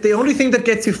thing that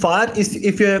gets you fired is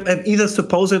if you have either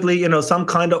supposedly, some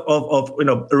kind of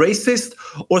racist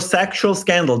or sexual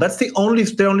scandal. That's the only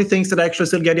things that actually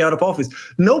still get you out of office.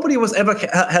 Nobody was ever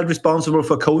held responsible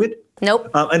for COVID.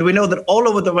 Nope. And we know that all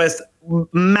over the West,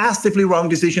 massively wrong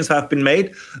decisions have been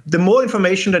made. The more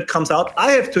information that comes out,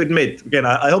 I have to admit, again,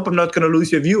 I hope I'm not going to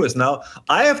lose your viewers now.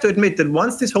 I have to admit that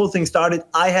once this whole thing started,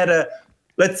 I had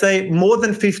let's say, more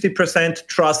than 50%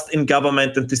 trust in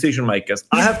government and decision makers.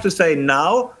 I have to say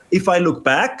now, if I look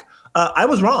back, I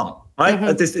was wrong. Right?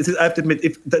 I have to admit,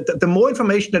 if the more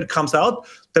information that comes out,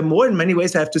 the more, in many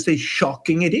ways, I have to say,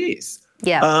 shocking it is.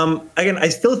 Yeah. Again, I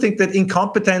still think that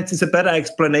incompetence is a better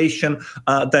explanation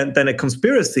than a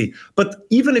conspiracy. But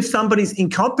even if somebody's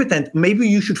incompetent, maybe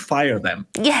you should fire them.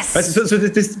 Yes. Right? So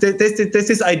there's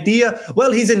this idea,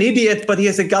 well, he's an idiot, but he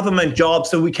has a government job,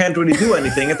 so we can't really do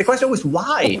anything. And the question was,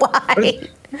 why? Why?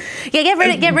 Right? Yeah,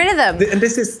 get rid of them. And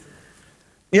this is,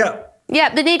 yeah.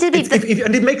 Yeah, there need to be.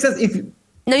 And it makes sense if.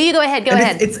 No, you go ahead. Go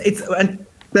ahead.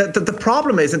 the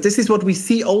problem is, and this is what we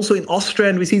see also in Austria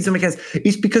and we see in some cases,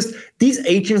 is because these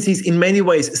agencies in many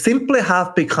ways simply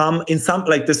have become I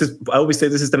always say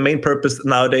this is the main purpose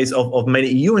nowadays of many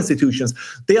EU institutions.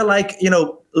 They are like,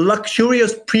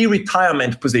 luxurious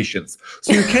pre-retirement positions.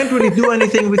 So you can't really do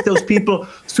anything with those people.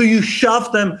 So you shove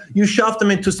them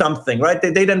into something, right?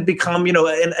 They then become,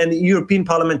 an European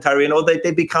parliamentarian, or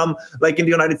they become, like in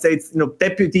the United States,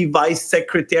 deputy vice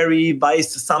secretary,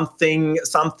 vice something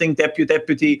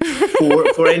deputy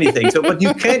for anything. So, but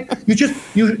you can't,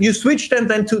 you switch them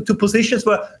then to positions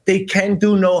where they can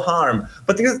do no harm.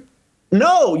 But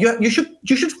no, you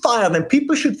should fire them.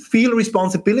 People should feel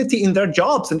responsibility in their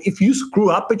jobs, and if you screw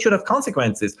up, it should have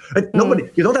consequences. Nobody,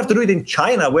 you don't have to do it in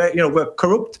China, where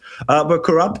corrupt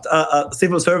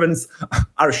civil servants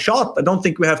are shot. I don't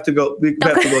think we have to go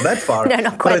that far. No,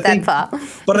 not quite that far.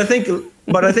 But I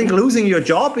think losing your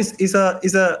job is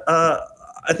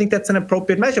I think that's an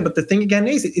appropriate measure. But the thing again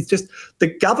is, it's just the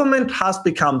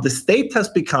the state has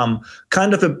become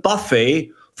kind of a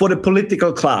buffet for the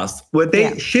political class, where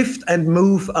they shift and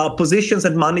move positions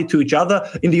and money to each other.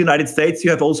 In the United States, you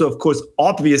have also, of course,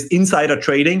 obvious insider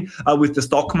trading with the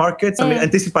stock markets. I mean,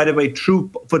 and this is, by the way,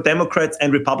 true for Democrats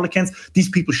and Republicans. These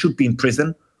people should be in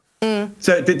prison.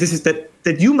 So this is that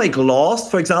you make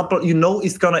laws, for example,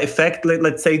 it's going to affect,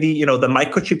 let's say, the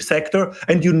microchip sector,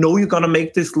 and you're going to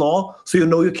make this law, so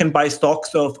you can buy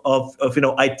stocks of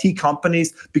IT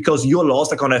companies because your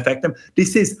laws are going to affect them.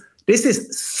 This is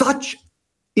such.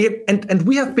 And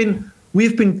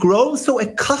we've been grown so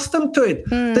accustomed to it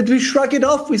that we shrug it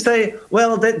off. We say,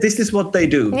 well, this is what they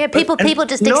do. Yeah, people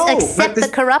just accept the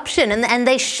corruption, and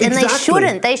they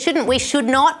shouldn't. They shouldn't. We should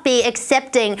not be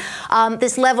accepting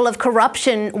this level of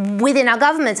corruption within our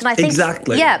governments. And I think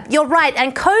you're right.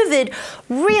 And COVID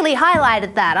really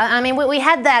highlighted that. I mean, we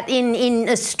had that in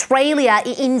Australia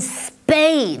in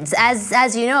spades.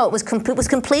 As you know, it was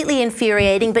completely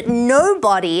infuriating, but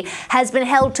nobody has been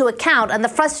held to account. And the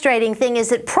frustrating thing is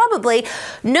that probably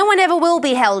no one ever will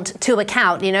be held to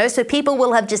account, so people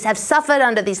will have suffered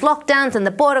under these lockdowns and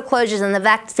the border closures and the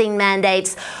vaccine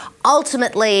mandates,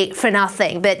 ultimately for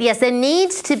nothing. But yes, there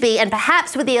needs to be, and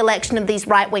perhaps with the election of these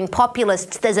right-wing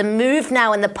populists, there's a move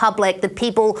now in the public that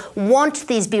people want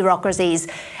these bureaucracies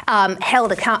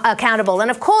held accountable.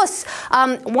 And of course,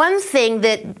 one thing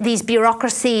that these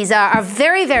bureaucracies are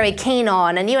very, very keen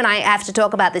on, and you and I have to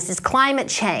talk about this, is climate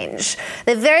change.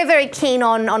 They're very, very keen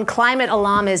on climate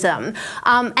alarmism.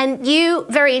 And you,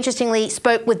 very interestingly,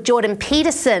 spoke with Jordan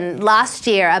Peterson last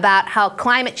year about how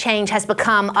climate change has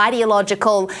become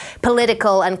ideological,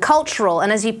 political and cultural.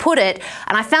 And as you put it,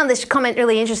 and I found this comment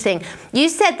really interesting, you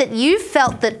said that you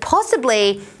felt that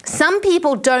possibly some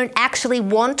people don't actually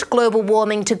want global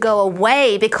warming to go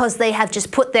away because they have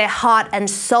just put their heart and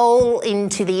soul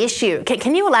into the issue.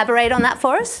 Can you elaborate on that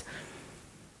for us?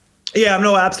 Yeah,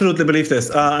 no, I absolutely believe this.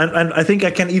 And I think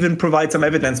I can even provide some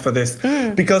evidence for this,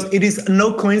 because it is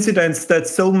no coincidence that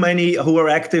so many who are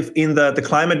active in the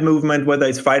climate movement, whether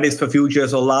it's Fridays for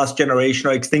Futures or Last Generation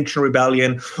or Extinction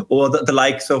Rebellion, or the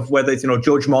likes of whether it's,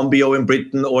 George Monbiot in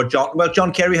Britain, or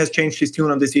John Kerry has changed his tune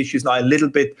on these issues now a little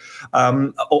bit,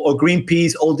 or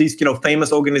Greenpeace, all these,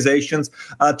 famous organizations.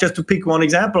 Just to pick one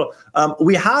example,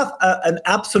 we have an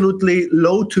absolutely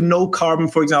low to no carbon,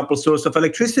 for example, source of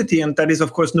electricity, and that is,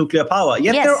 of course, nuclear power.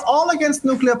 Yet they're all against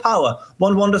nuclear power.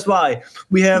 One wonders why.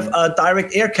 We have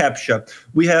direct air capture.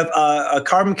 We have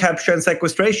carbon capture and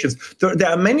sequestrations. There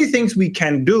are many things we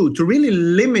can do to really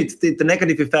limit the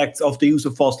negative effects of the use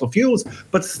of fossil fuels,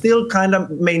 but still kind of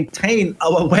maintain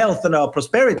our wealth and our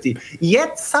prosperity.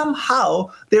 Yet somehow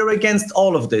they're against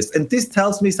all of this. And this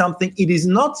tells me something. It is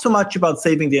not so much about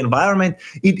saving the environment.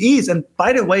 It is, and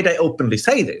by the way, they openly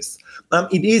say this,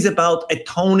 it is about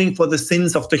atoning for the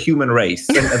sins of the human race,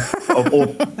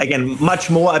 or again, much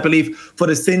more, I believe, for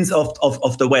the sins of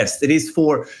the West. It is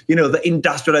for, the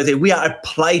industrialization. We are a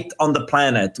blight on the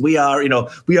planet. We are,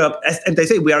 and they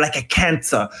say we are like a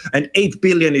cancer, and 8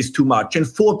 billion is too much, and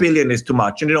 4 billion is too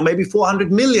much, and maybe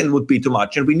 400 million would be too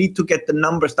much, and we need to get the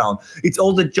numbers down. It's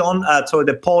all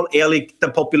the Paul Ehrlich, the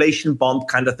population bomb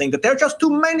kind of thing, that there are just too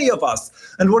many of us.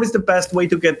 And what is the best way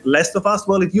to get less of us?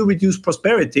 Well, if you reduce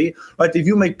prosperity, right? If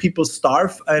you make people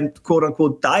starve and quote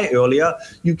unquote die earlier,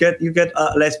 you get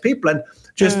less people. And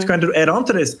just to kind of add on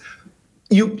to this,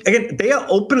 they are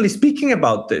openly speaking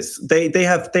about this. They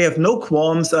have no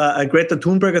qualms. Greta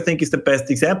Thunberg, I think, is the best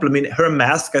example. I mean, her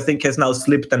mask, I think, has now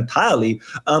slipped entirely.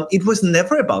 It was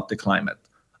never about the climate.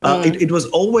 It was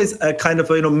always a kind of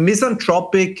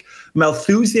misanthropic,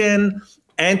 Malthusian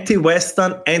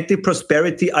anti-Western,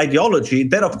 anti-prosperity ideology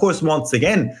that, of course, once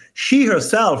again, she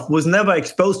herself was never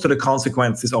exposed to the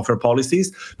consequences of her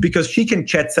policies because she can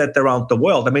jet set around the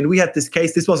world. I mean, we had this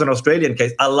case, this was an Australian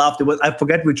case. I loved it. I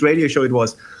forget which radio show it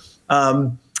was.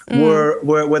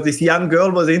 Where this young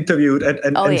girl was interviewed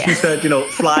and she said,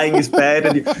 flying is bad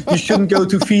and you shouldn't go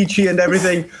to Fiji and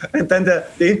everything. And then the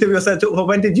interviewer said, well,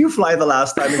 when did you fly the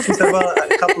last time? And she said, well,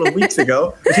 a couple of weeks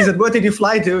ago. And she said, where did you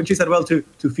fly to? And she said, well, to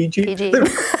Fiji.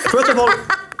 First of all,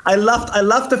 I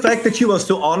loved the fact that she was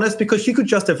so honest because she could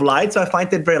just have lied. So I find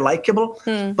that very likable.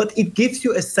 But it gives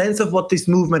you a sense of what this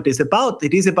movement is about.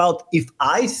 It is about, if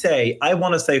I say I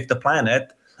want to save the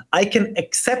planet, I can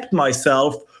accept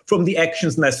myself from the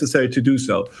actions necessary to do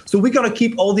so. So we're going to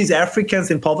keep all these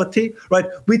Africans in poverty, right?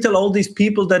 We tell all these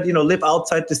people that, live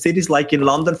outside the cities, like in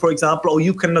London, for example,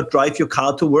 you cannot drive your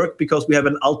car to work because we have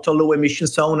an ultra low emission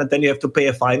zone and then you have to pay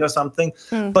a fine or something.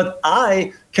 But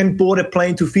I can board a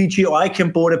plane to Fiji or I can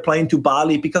board a plane to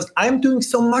Bali because I'm doing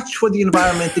so much for the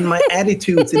environment in my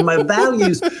attitudes, in my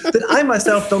values, that I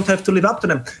myself don't have to live up to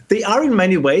them. They are in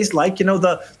many ways like,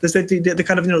 the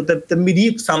kind of, the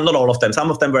medieval, some, not all of them, some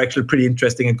of them were actually pretty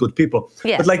interesting and good people.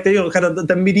 Yeah. But like kind of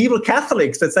the medieval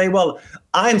Catholics that say, well,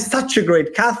 I'm such a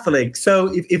great Catholic.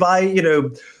 So if I,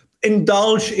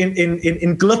 indulge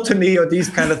in gluttony or these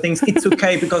kind of things, it's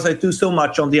okay because I do so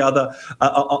much on the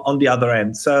other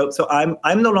end. So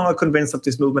I'm no longer convinced of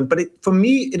this movement. But for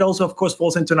me, it also, of course,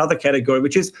 falls into another category,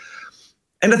 which is,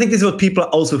 and I think this is what people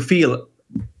also feel.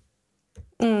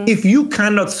 If you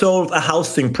cannot solve a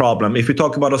housing problem, if we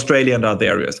talk about Australia and other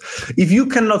areas, if you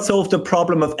cannot solve the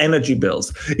problem of energy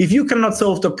bills, if you cannot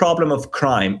solve the problem of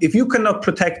crime, if you cannot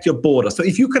protect your border, so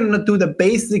if you cannot do the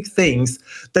basic things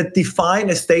that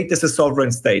define a state as a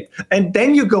sovereign state, and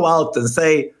then you go out and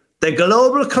say, the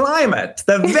global climate,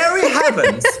 the very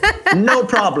heavens, no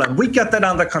problem. We got that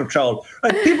under control.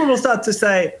 Right? People will start to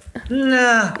say,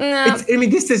 nah.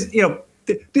 This is,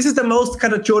 this is the most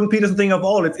kind of Jordan Peterson thing of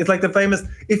all. It's like the famous,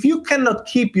 if you cannot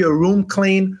keep your room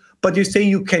clean, but you say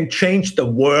you can change the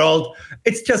world,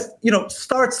 it's just,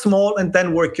 start small and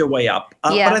then work your way up.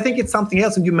 But I think it's something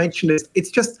else, and you mentioned this, it's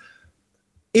just,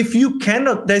 if you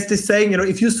cannot, there's this saying,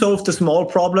 if you solve the small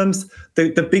problems,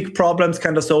 the big problems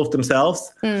kind of solve themselves.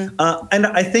 And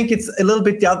I think it's a little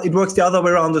bit, it works the other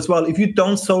way around as well. If you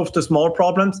don't solve the small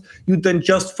problems, you then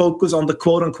just focus on the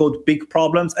quote unquote big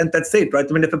problems. And that's it, right?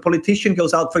 I mean, if a politician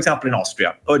goes out, for example, in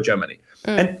Austria or Germany,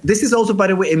 and this is also, by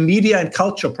the way, a media and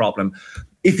culture problem.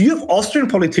 If you have Austrian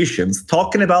politicians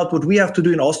talking about what we have to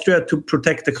do in Austria to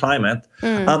protect the climate,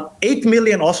 8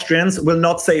 million Austrians will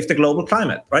not save the global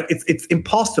climate, right? It's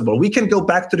impossible. We can go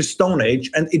back to the Stone Age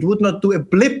and it would not do a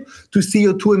blip to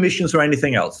CO2 emissions or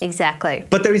anything else. Exactly.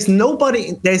 But there's nobody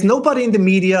in the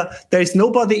media, there's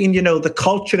nobody in, the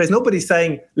culture, there's nobody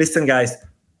saying, listen, guys,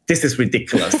 this is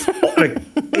ridiculous. Like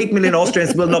 8 million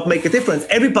Austrians will not make a difference.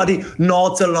 Everybody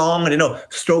nods along and,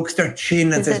 strokes their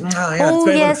chin and says,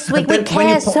 yes, we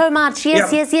care so much.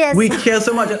 Yes. We care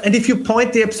so much. And if you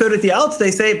point the absurdity out,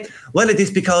 they say, well, it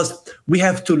is because we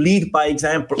have to lead by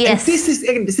example. Yes.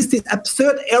 And this is this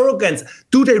absurd arrogance.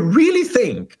 Do they really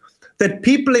think that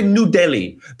people in New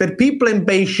Delhi, that people in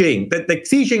Beijing, that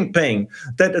Xi Jinping,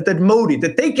 that Modi,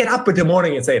 that they get up in the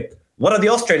morning and say, what are the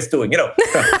Austrians doing?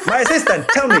 My assistant,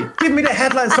 tell me, give me the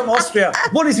headlines from Austria.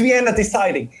 What is Vienna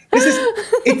deciding?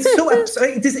 It's so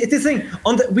absurd. It is thing.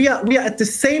 We are at the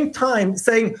same time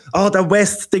saying, oh, the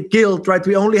West, the guilt, right?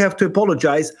 We only have to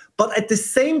apologize. But at the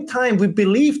same time, we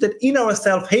believe that in our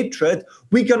self-hatred,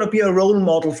 we're going to be a role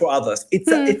model for others.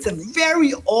 It's a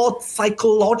very odd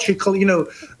psychological,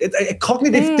 a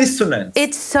cognitive dissonance.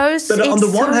 It's so strange. On the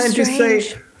one hand, you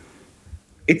say,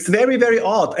 it's very, very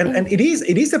odd. And it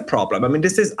is a problem. I mean,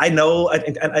 I know,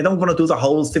 and I don't want to do the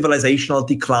whole civilizational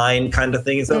decline kind of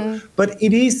thing. But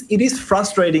it is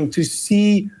frustrating to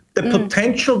see the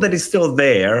potential that is still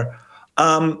there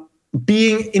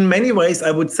being, in many ways,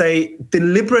 I would say,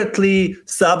 deliberately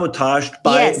sabotaged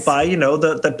by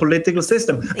the political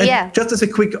system. And just as a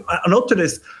quick note to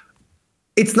this,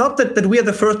 it's not that we are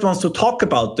the first ones to talk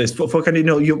about this. You're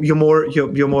the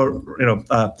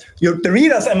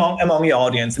readers among your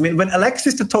audience. I mean, when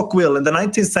Alexis de Tocqueville in the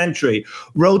 19th century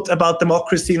wrote about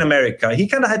democracy in America, he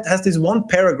kind of has this one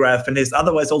paragraph in his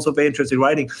otherwise also very interesting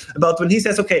writing about when he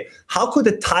says, okay, how could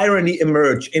a tyranny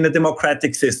emerge in a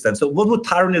democratic system? So what would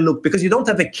tyranny look? Because you don't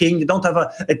have a king, you don't have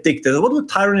a dictator. What would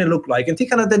tyranny look like? And he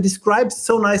kind of then describes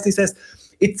so nicely, says,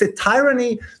 It's a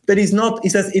tyranny that is not, he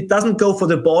says, it doesn't go for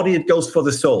the body, it goes for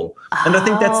the soul. And I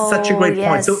think that's such a great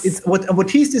point. So it's what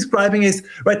he's describing is,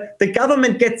 right, the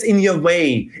government gets in your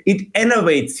way, it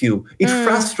enervates you, it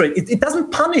frustrates, it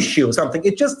doesn't punish you or something.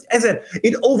 It just,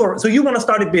 so you want to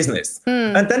start a business.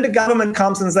 And then the government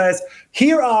comes and says,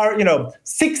 here are,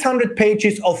 600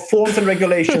 pages of forms and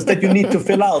regulations that you need to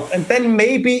fill out. And then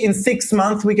maybe in 6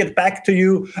 months we get back to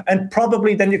you, and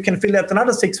probably then you can fill out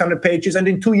another 600 pages, and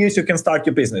in 2 years you can start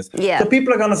your business. Yeah. So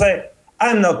people are going to say,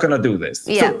 I'm not going to do this.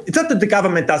 Yeah. So it's not that the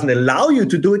government doesn't allow you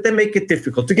to do it, they make it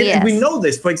difficult to get it. And we know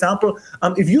this. For example,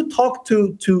 if you talk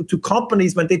to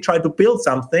companies when they try to build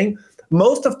something,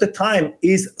 most of the time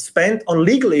is spent on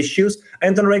legal issues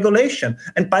and on regulation.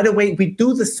 And by the way, we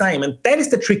do the same. And that is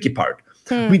the tricky part.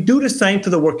 We do the same to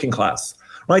the working class.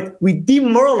 Right? We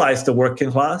demoralize the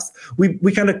working class.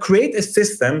 We kind of create a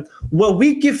system where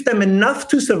we give them enough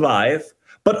to survive,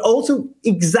 but also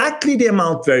exactly the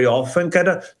amount very often kind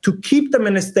of to keep them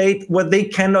in a state where they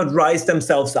cannot rise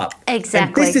themselves up.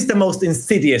 Exactly. And this is the most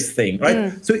insidious thing,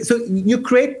 right? So you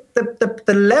create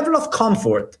the level of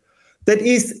comfort that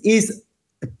is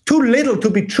too little to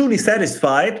be truly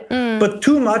satisfied, but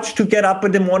too much to get up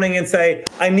in the morning and say,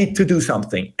 I need to do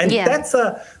something. And that's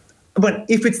but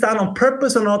if it's done on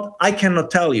purpose or not, I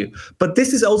cannot tell you. But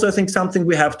this is also, I think, something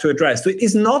we have to address. So it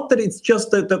is not that it's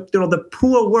just the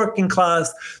poor working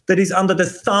class that is under the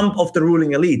thumb of the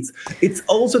ruling elites. It's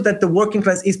also that the working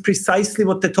class is precisely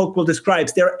what de Tocqueville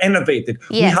describes. They're enervated.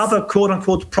 Yes. We have a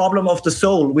quote-unquote problem of the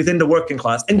soul within the working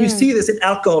class. And you see this in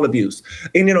alcohol abuse.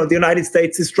 In the United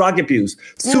States is drug abuse,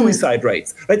 suicide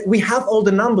rates. Right? We have all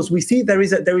the numbers. We see there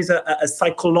is a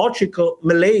psychological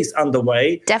malaise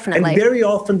underway. Definitely. And very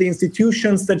often the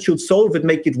institutions that should solve it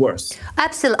make it worse.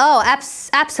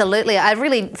 Absolutely. I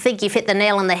really think you've hit the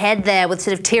nail on the head there with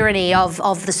sort of tyranny of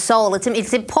the soul.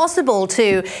 It's impossible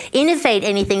to innovate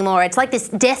anything more. It's like this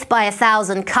death by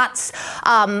 1,000 cuts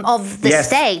of the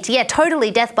state. Yeah,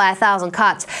 totally death by 1,000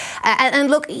 cuts.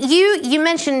 And look, you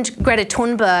mentioned Greta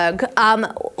Thunberg.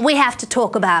 We have to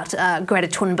talk about Greta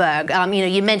Thunberg.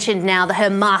 You mentioned now that her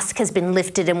mask has been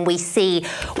lifted and we see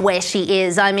where she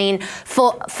is. I mean,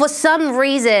 for some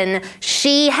reason,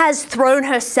 she has thrown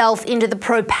herself into the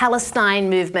pro-Palestine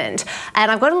movement. And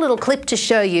I've got a little clip to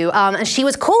show you. And she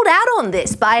was called out on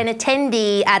this by an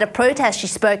attendee at a protest she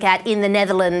spoke at in the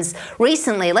Netherlands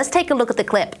recently. Let's take a look at the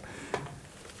clip.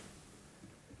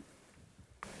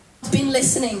 I've been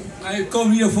listening. I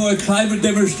come here for a climate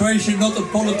demonstration, not a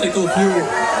political view.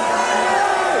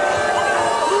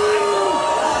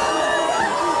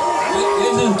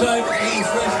 This is climate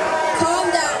demonstration.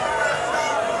 Calm down.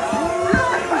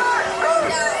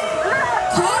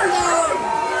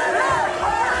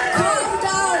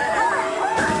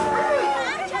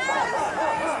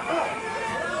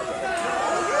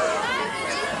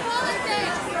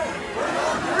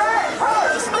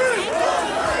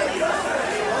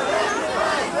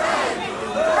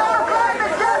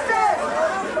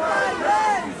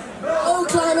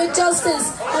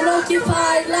 Justice on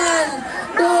occupied land.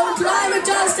 No climate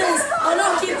justice on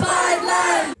occupied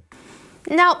land.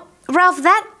 Now, Ralph,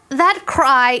 that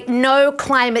cry, no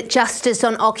climate justice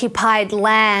on occupied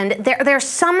land, they're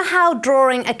somehow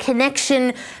drawing a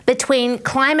connection between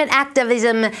climate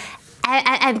activism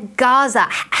and Gaza.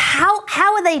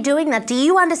 How are they doing that? Do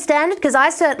you understand it? Because I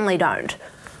certainly don't.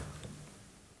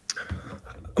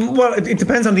 Well, it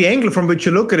depends on the angle from which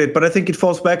you look at it, but I think it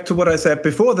falls back to what I said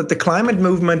before, that the climate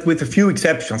movement, with a few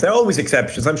exceptions, there are always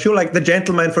exceptions. I'm sure, like the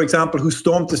gentleman, for example, who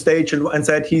stormed the stage and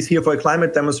said he's here for a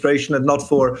climate demonstration and not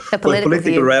for a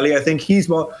political rally. I think he's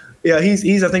one of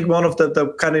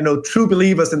the kind of true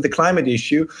believers in the climate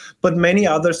issue, but many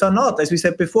others are not. As we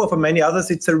said before, for many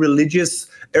others, it's a religious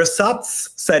ersatz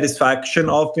satisfaction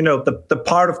of the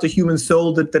part of the human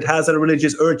soul that has a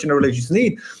religious urge and a religious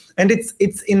need. And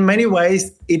it's in many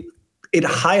ways it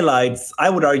highlights, I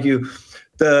would argue,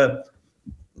 the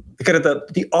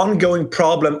ongoing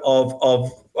problem of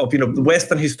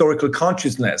Western historical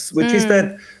consciousness, which is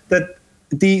that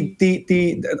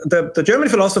the German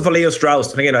philosopher Leo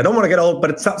Strauss, and again, I don't want to get old,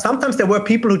 but sometimes there were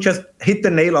people who just hit the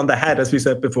nail on the head, as we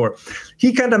said before.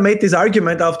 He kind of made this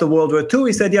argument after World War II.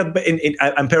 He said,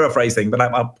 I'm paraphrasing, but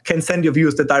I can send you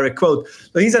views the direct quote.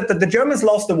 So he said that the Germans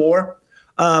lost the war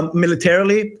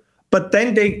militarily, but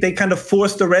then they kind of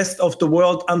forced the rest of the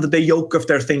world under the yoke of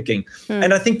their thinking.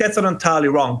 And I think that's not entirely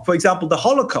wrong. For example, the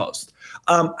Holocaust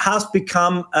has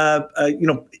become,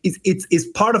 it's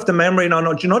part of the memory now,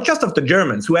 not just of the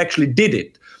Germans who actually did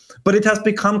it, but it has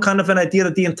become kind of an idea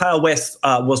that the entire West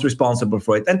was responsible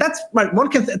for it. And that's right.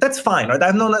 That's fine, right? I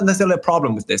have not necessarily a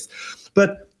problem with this.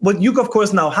 But what you, of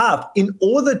course, now have, in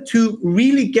order to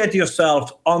really get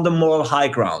yourself on the moral high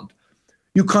ground,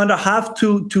 you kind of have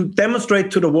to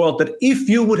demonstrate to the world that if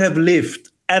you would have lived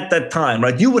at that time,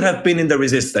 right, you would have been in the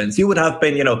resistance. You would have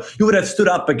been, you would have stood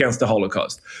up against the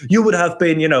Holocaust. You would have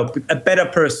been, a better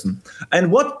person.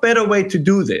 And what better way to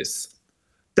do this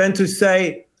than to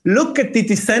say, look at the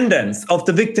descendants of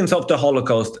the victims of the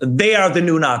Holocaust. They are the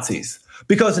new Nazis.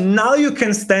 Because now you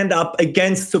can stand up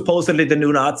against supposedly the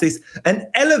new Nazis and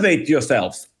elevate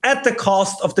yourselves at the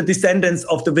cost of the descendants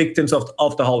of the victims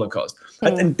of the Holocaust.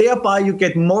 And thereby you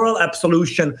get moral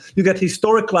absolution, you get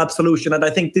historical absolution. And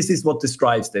I think this is what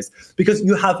describes this. Because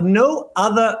you have no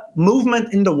other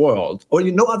movement in the world, or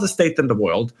no other state in the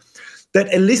world,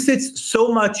 that elicits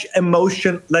so much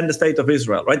emotion than the state of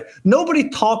Israel, right? Nobody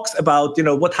talks about,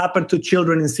 what happened to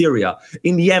children in Syria,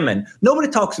 in Yemen. Nobody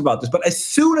talks about this. But as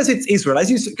soon as it's Israel, as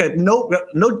you said, no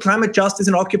climate justice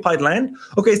in occupied land.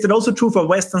 Okay, is that also true for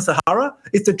Western Sahara?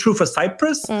 Is that true for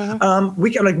Cyprus?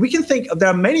 We can think there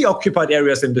are many occupied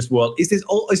areas in this world. Is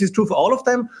this true for all of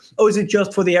them, or is it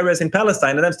just for the areas in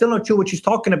Palestine? And I'm still not sure what she's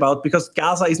talking about, because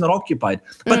Gaza is not occupied.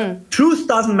 But truth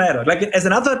doesn't matter. Like, as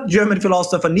another German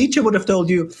philosopher, Nietzsche, would have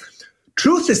told you,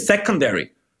 truth is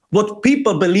secondary. What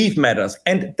people believe matters,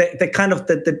 and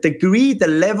the degree, the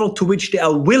level to which they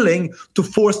are willing to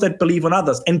force that belief on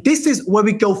others. And this is where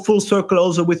we go full circle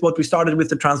also with what we started with,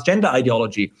 the transgender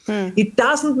ideology. It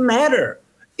doesn't matter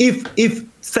if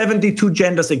 72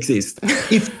 genders exist.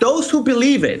 If those who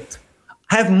believe it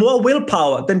have more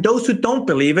willpower than those who don't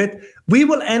believe it, we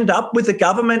will end up with a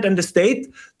government and a state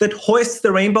that hoists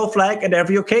the rainbow flag at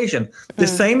every occasion. The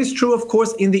same is true, of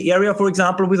course, in the area, for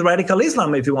example, with radical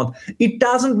Islam, if you want. It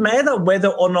doesn't matter whether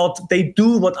or not they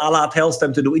do what Allah tells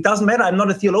them to do. It doesn't matter. I'm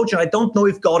not a theologian. I don't know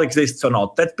if God exists or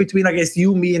not. That's between, I guess,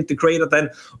 you, me, and the Creator then,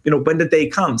 when the day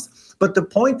comes. But the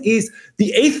point is,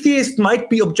 the atheist might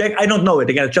be I don't know it,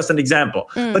 again, it's just an example.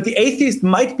 But the atheist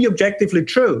might be objectively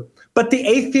true. But the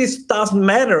atheist doesn't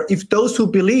matter if those who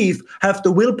believe have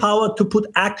the willpower to put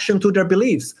action to their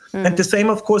beliefs. And the same,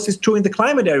 of course, is true in the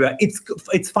climate area.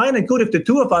 It's fine and good if the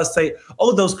two of us say,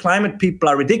 oh, those climate people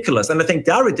are ridiculous. And I think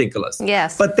they are ridiculous.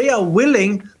 Yes. But they are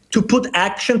willing to put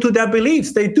action to their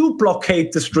beliefs. They do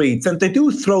blockade the streets, and they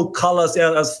do throw colors,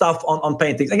 stuff on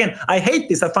paintings. Again, I hate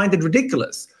this. I find it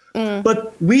ridiculous.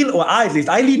 But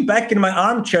I lean back in my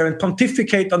armchair and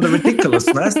pontificate on the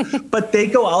ridiculousness, but they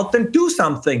go out and do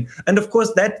something. And of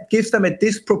course, that gives them a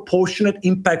disproportionate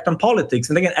impact on politics.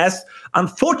 And again,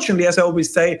 unfortunately, as I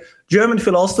always say, German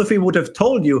philosophy would have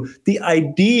told you the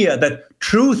idea that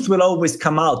truth will always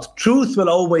come out, truth will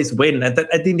always win, and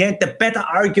that at the end, the better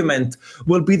argument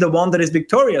will be the one that is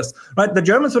victorious, right? The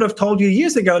Germans would have told you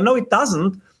years ago, no, it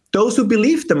doesn't. Those who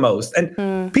believe the most.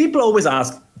 And people always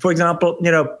ask, for example,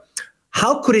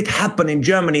 how could it happen in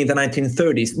Germany in the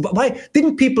 1930s? Why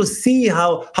didn't people see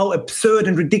how absurd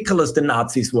and ridiculous the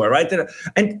Nazis were, right?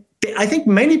 And I think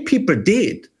many people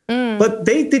did. But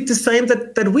they did the same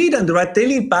that we done, right? They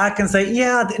lean back and say,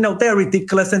 yeah, they're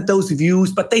ridiculous and those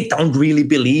views, but they don't really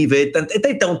believe it and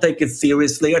they don't take it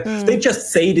seriously. They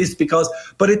just say this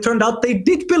but it turned out they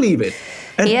did believe it.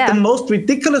 And the most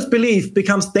ridiculous belief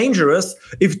becomes dangerous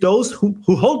if those who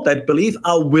hold that belief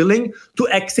are willing to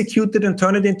execute it and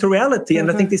turn it into reality.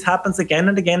 And I think this happens again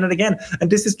and again and again.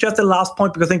 And this is just the last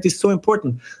point, because I think this is so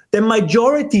important. The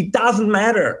majority doesn't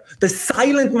matter. The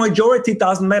silent majority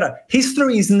doesn't matter.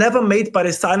 History is never made by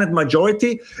the silent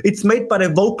majority. It's made by the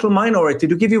vocal minority.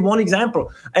 To give you one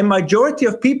example, a majority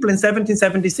of people in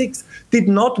 1776 did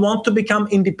not want to become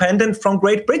independent from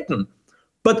Great Britain.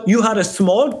 But you had a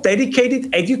small,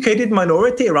 dedicated, educated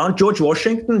minority around George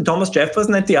Washington, Thomas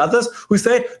Jefferson, and the others who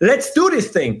said, let's do this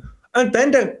thing. And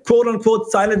then the quote-unquote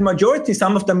silent majority,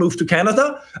 some of them moved to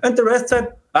Canada, and the rest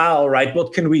said, all right,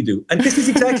 what can we do? And this is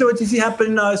exactly what you see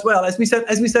happening now as well. As we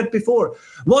said before,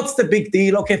 what's the big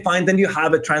deal? Okay, fine, then you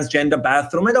have a transgender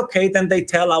bathroom. And okay, then they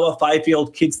tell our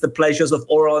 5-year-old kids the pleasures of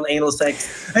oral and anal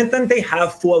sex. And then they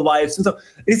have 4 wives. And so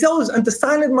it's always, and the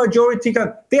silent majority,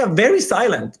 they are very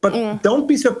silent. But don't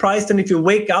be surprised. And if you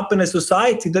wake up in a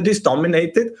society that is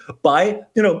dominated by,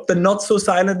 the not so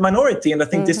silent minority. And I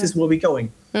think this is where we're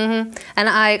going. And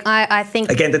I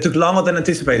think... Again, that took longer than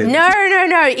anticipated. No.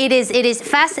 It is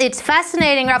fascinating. it's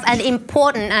fascinating, Ralph, and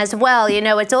important as well. You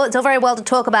know, it's all very well to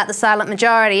talk about the silent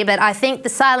majority, but I think the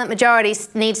silent majority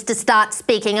needs to start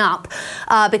speaking up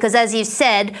because, as you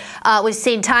said, we've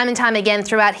seen time and time again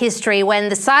throughout history when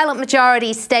the silent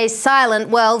majority stays silent,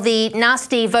 well, the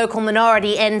nasty vocal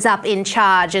minority ends up in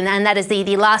charge, and that is the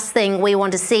last thing we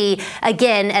want to see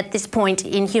again at this point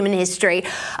in human history.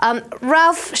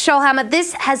 Ralph Schoellhammer,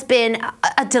 this has been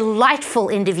a delightful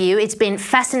interview. It's been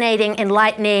fascinating,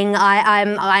 enlightening.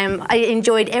 I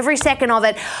enjoyed every second of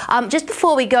it. Just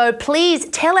before we go, please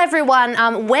tell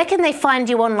everyone where can they find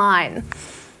you online?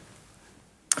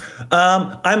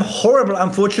 I'm horrible,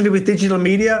 unfortunately, with digital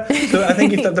media. So I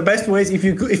think the best way is if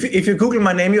you Google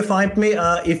my name, you'll find me.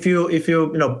 If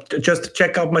you just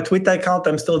check out my Twitter account,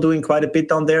 I'm still doing quite a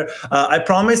bit on there. I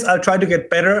promise I'll try to get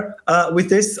better with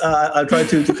this. I'll try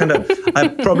to kind of.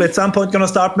 I'm probably at some point going to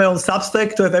start my own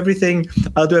Substack to have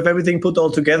everything put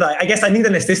all together. I guess I need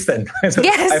an assistant. So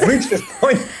yes. I've reached this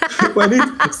point where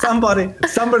I need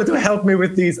somebody to help me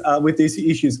with these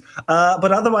issues.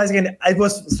 But otherwise, again,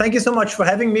 thank you so much for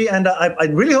having me, and I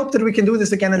really hope that we can do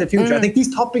this again in the future. I think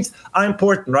these topics are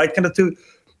important, right?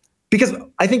 Because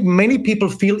I think many people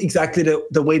feel exactly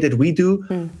the way that we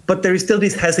do, but there is still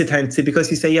this hesitancy because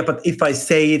you say, yeah, but if I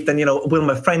say it, then, will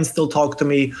my friends still talk to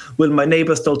me? Will my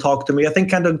neighbors still talk to me? I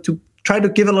think kind of to try to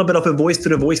give a little bit of a voice to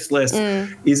the voiceless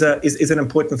is an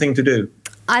important thing to do.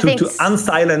 To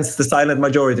unsilence the silent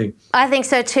majority. I think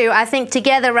so too. I think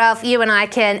together, Ralph, you and I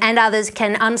and others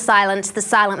can unsilence the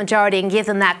silent majority and give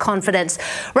them that confidence.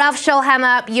 Ralph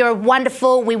Schoellhammer, you're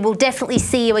wonderful. We will definitely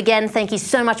see you again. Thank you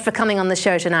so much for coming on the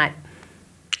show tonight.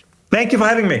 Thank you for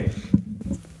having me.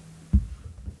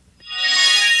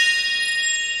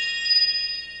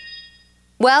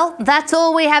 Well, that's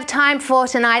all we have time for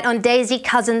tonight on Daisy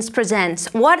Cousens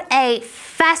Presents. What a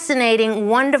fascinating,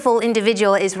 wonderful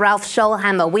individual is Ralph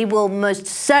Schoellhammer. We will most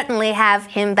certainly have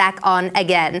him back on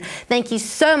again. Thank you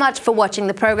so much for watching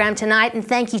the program tonight, and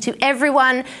thank you to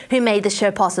everyone who made the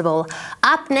show possible.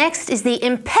 Up next is the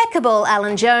impeccable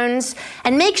Alan Jones,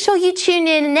 and make sure you tune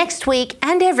in next week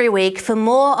and every week for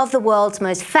more of the world's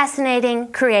most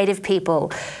fascinating, creative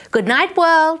people. Good night,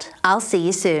 world. I'll see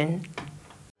you soon.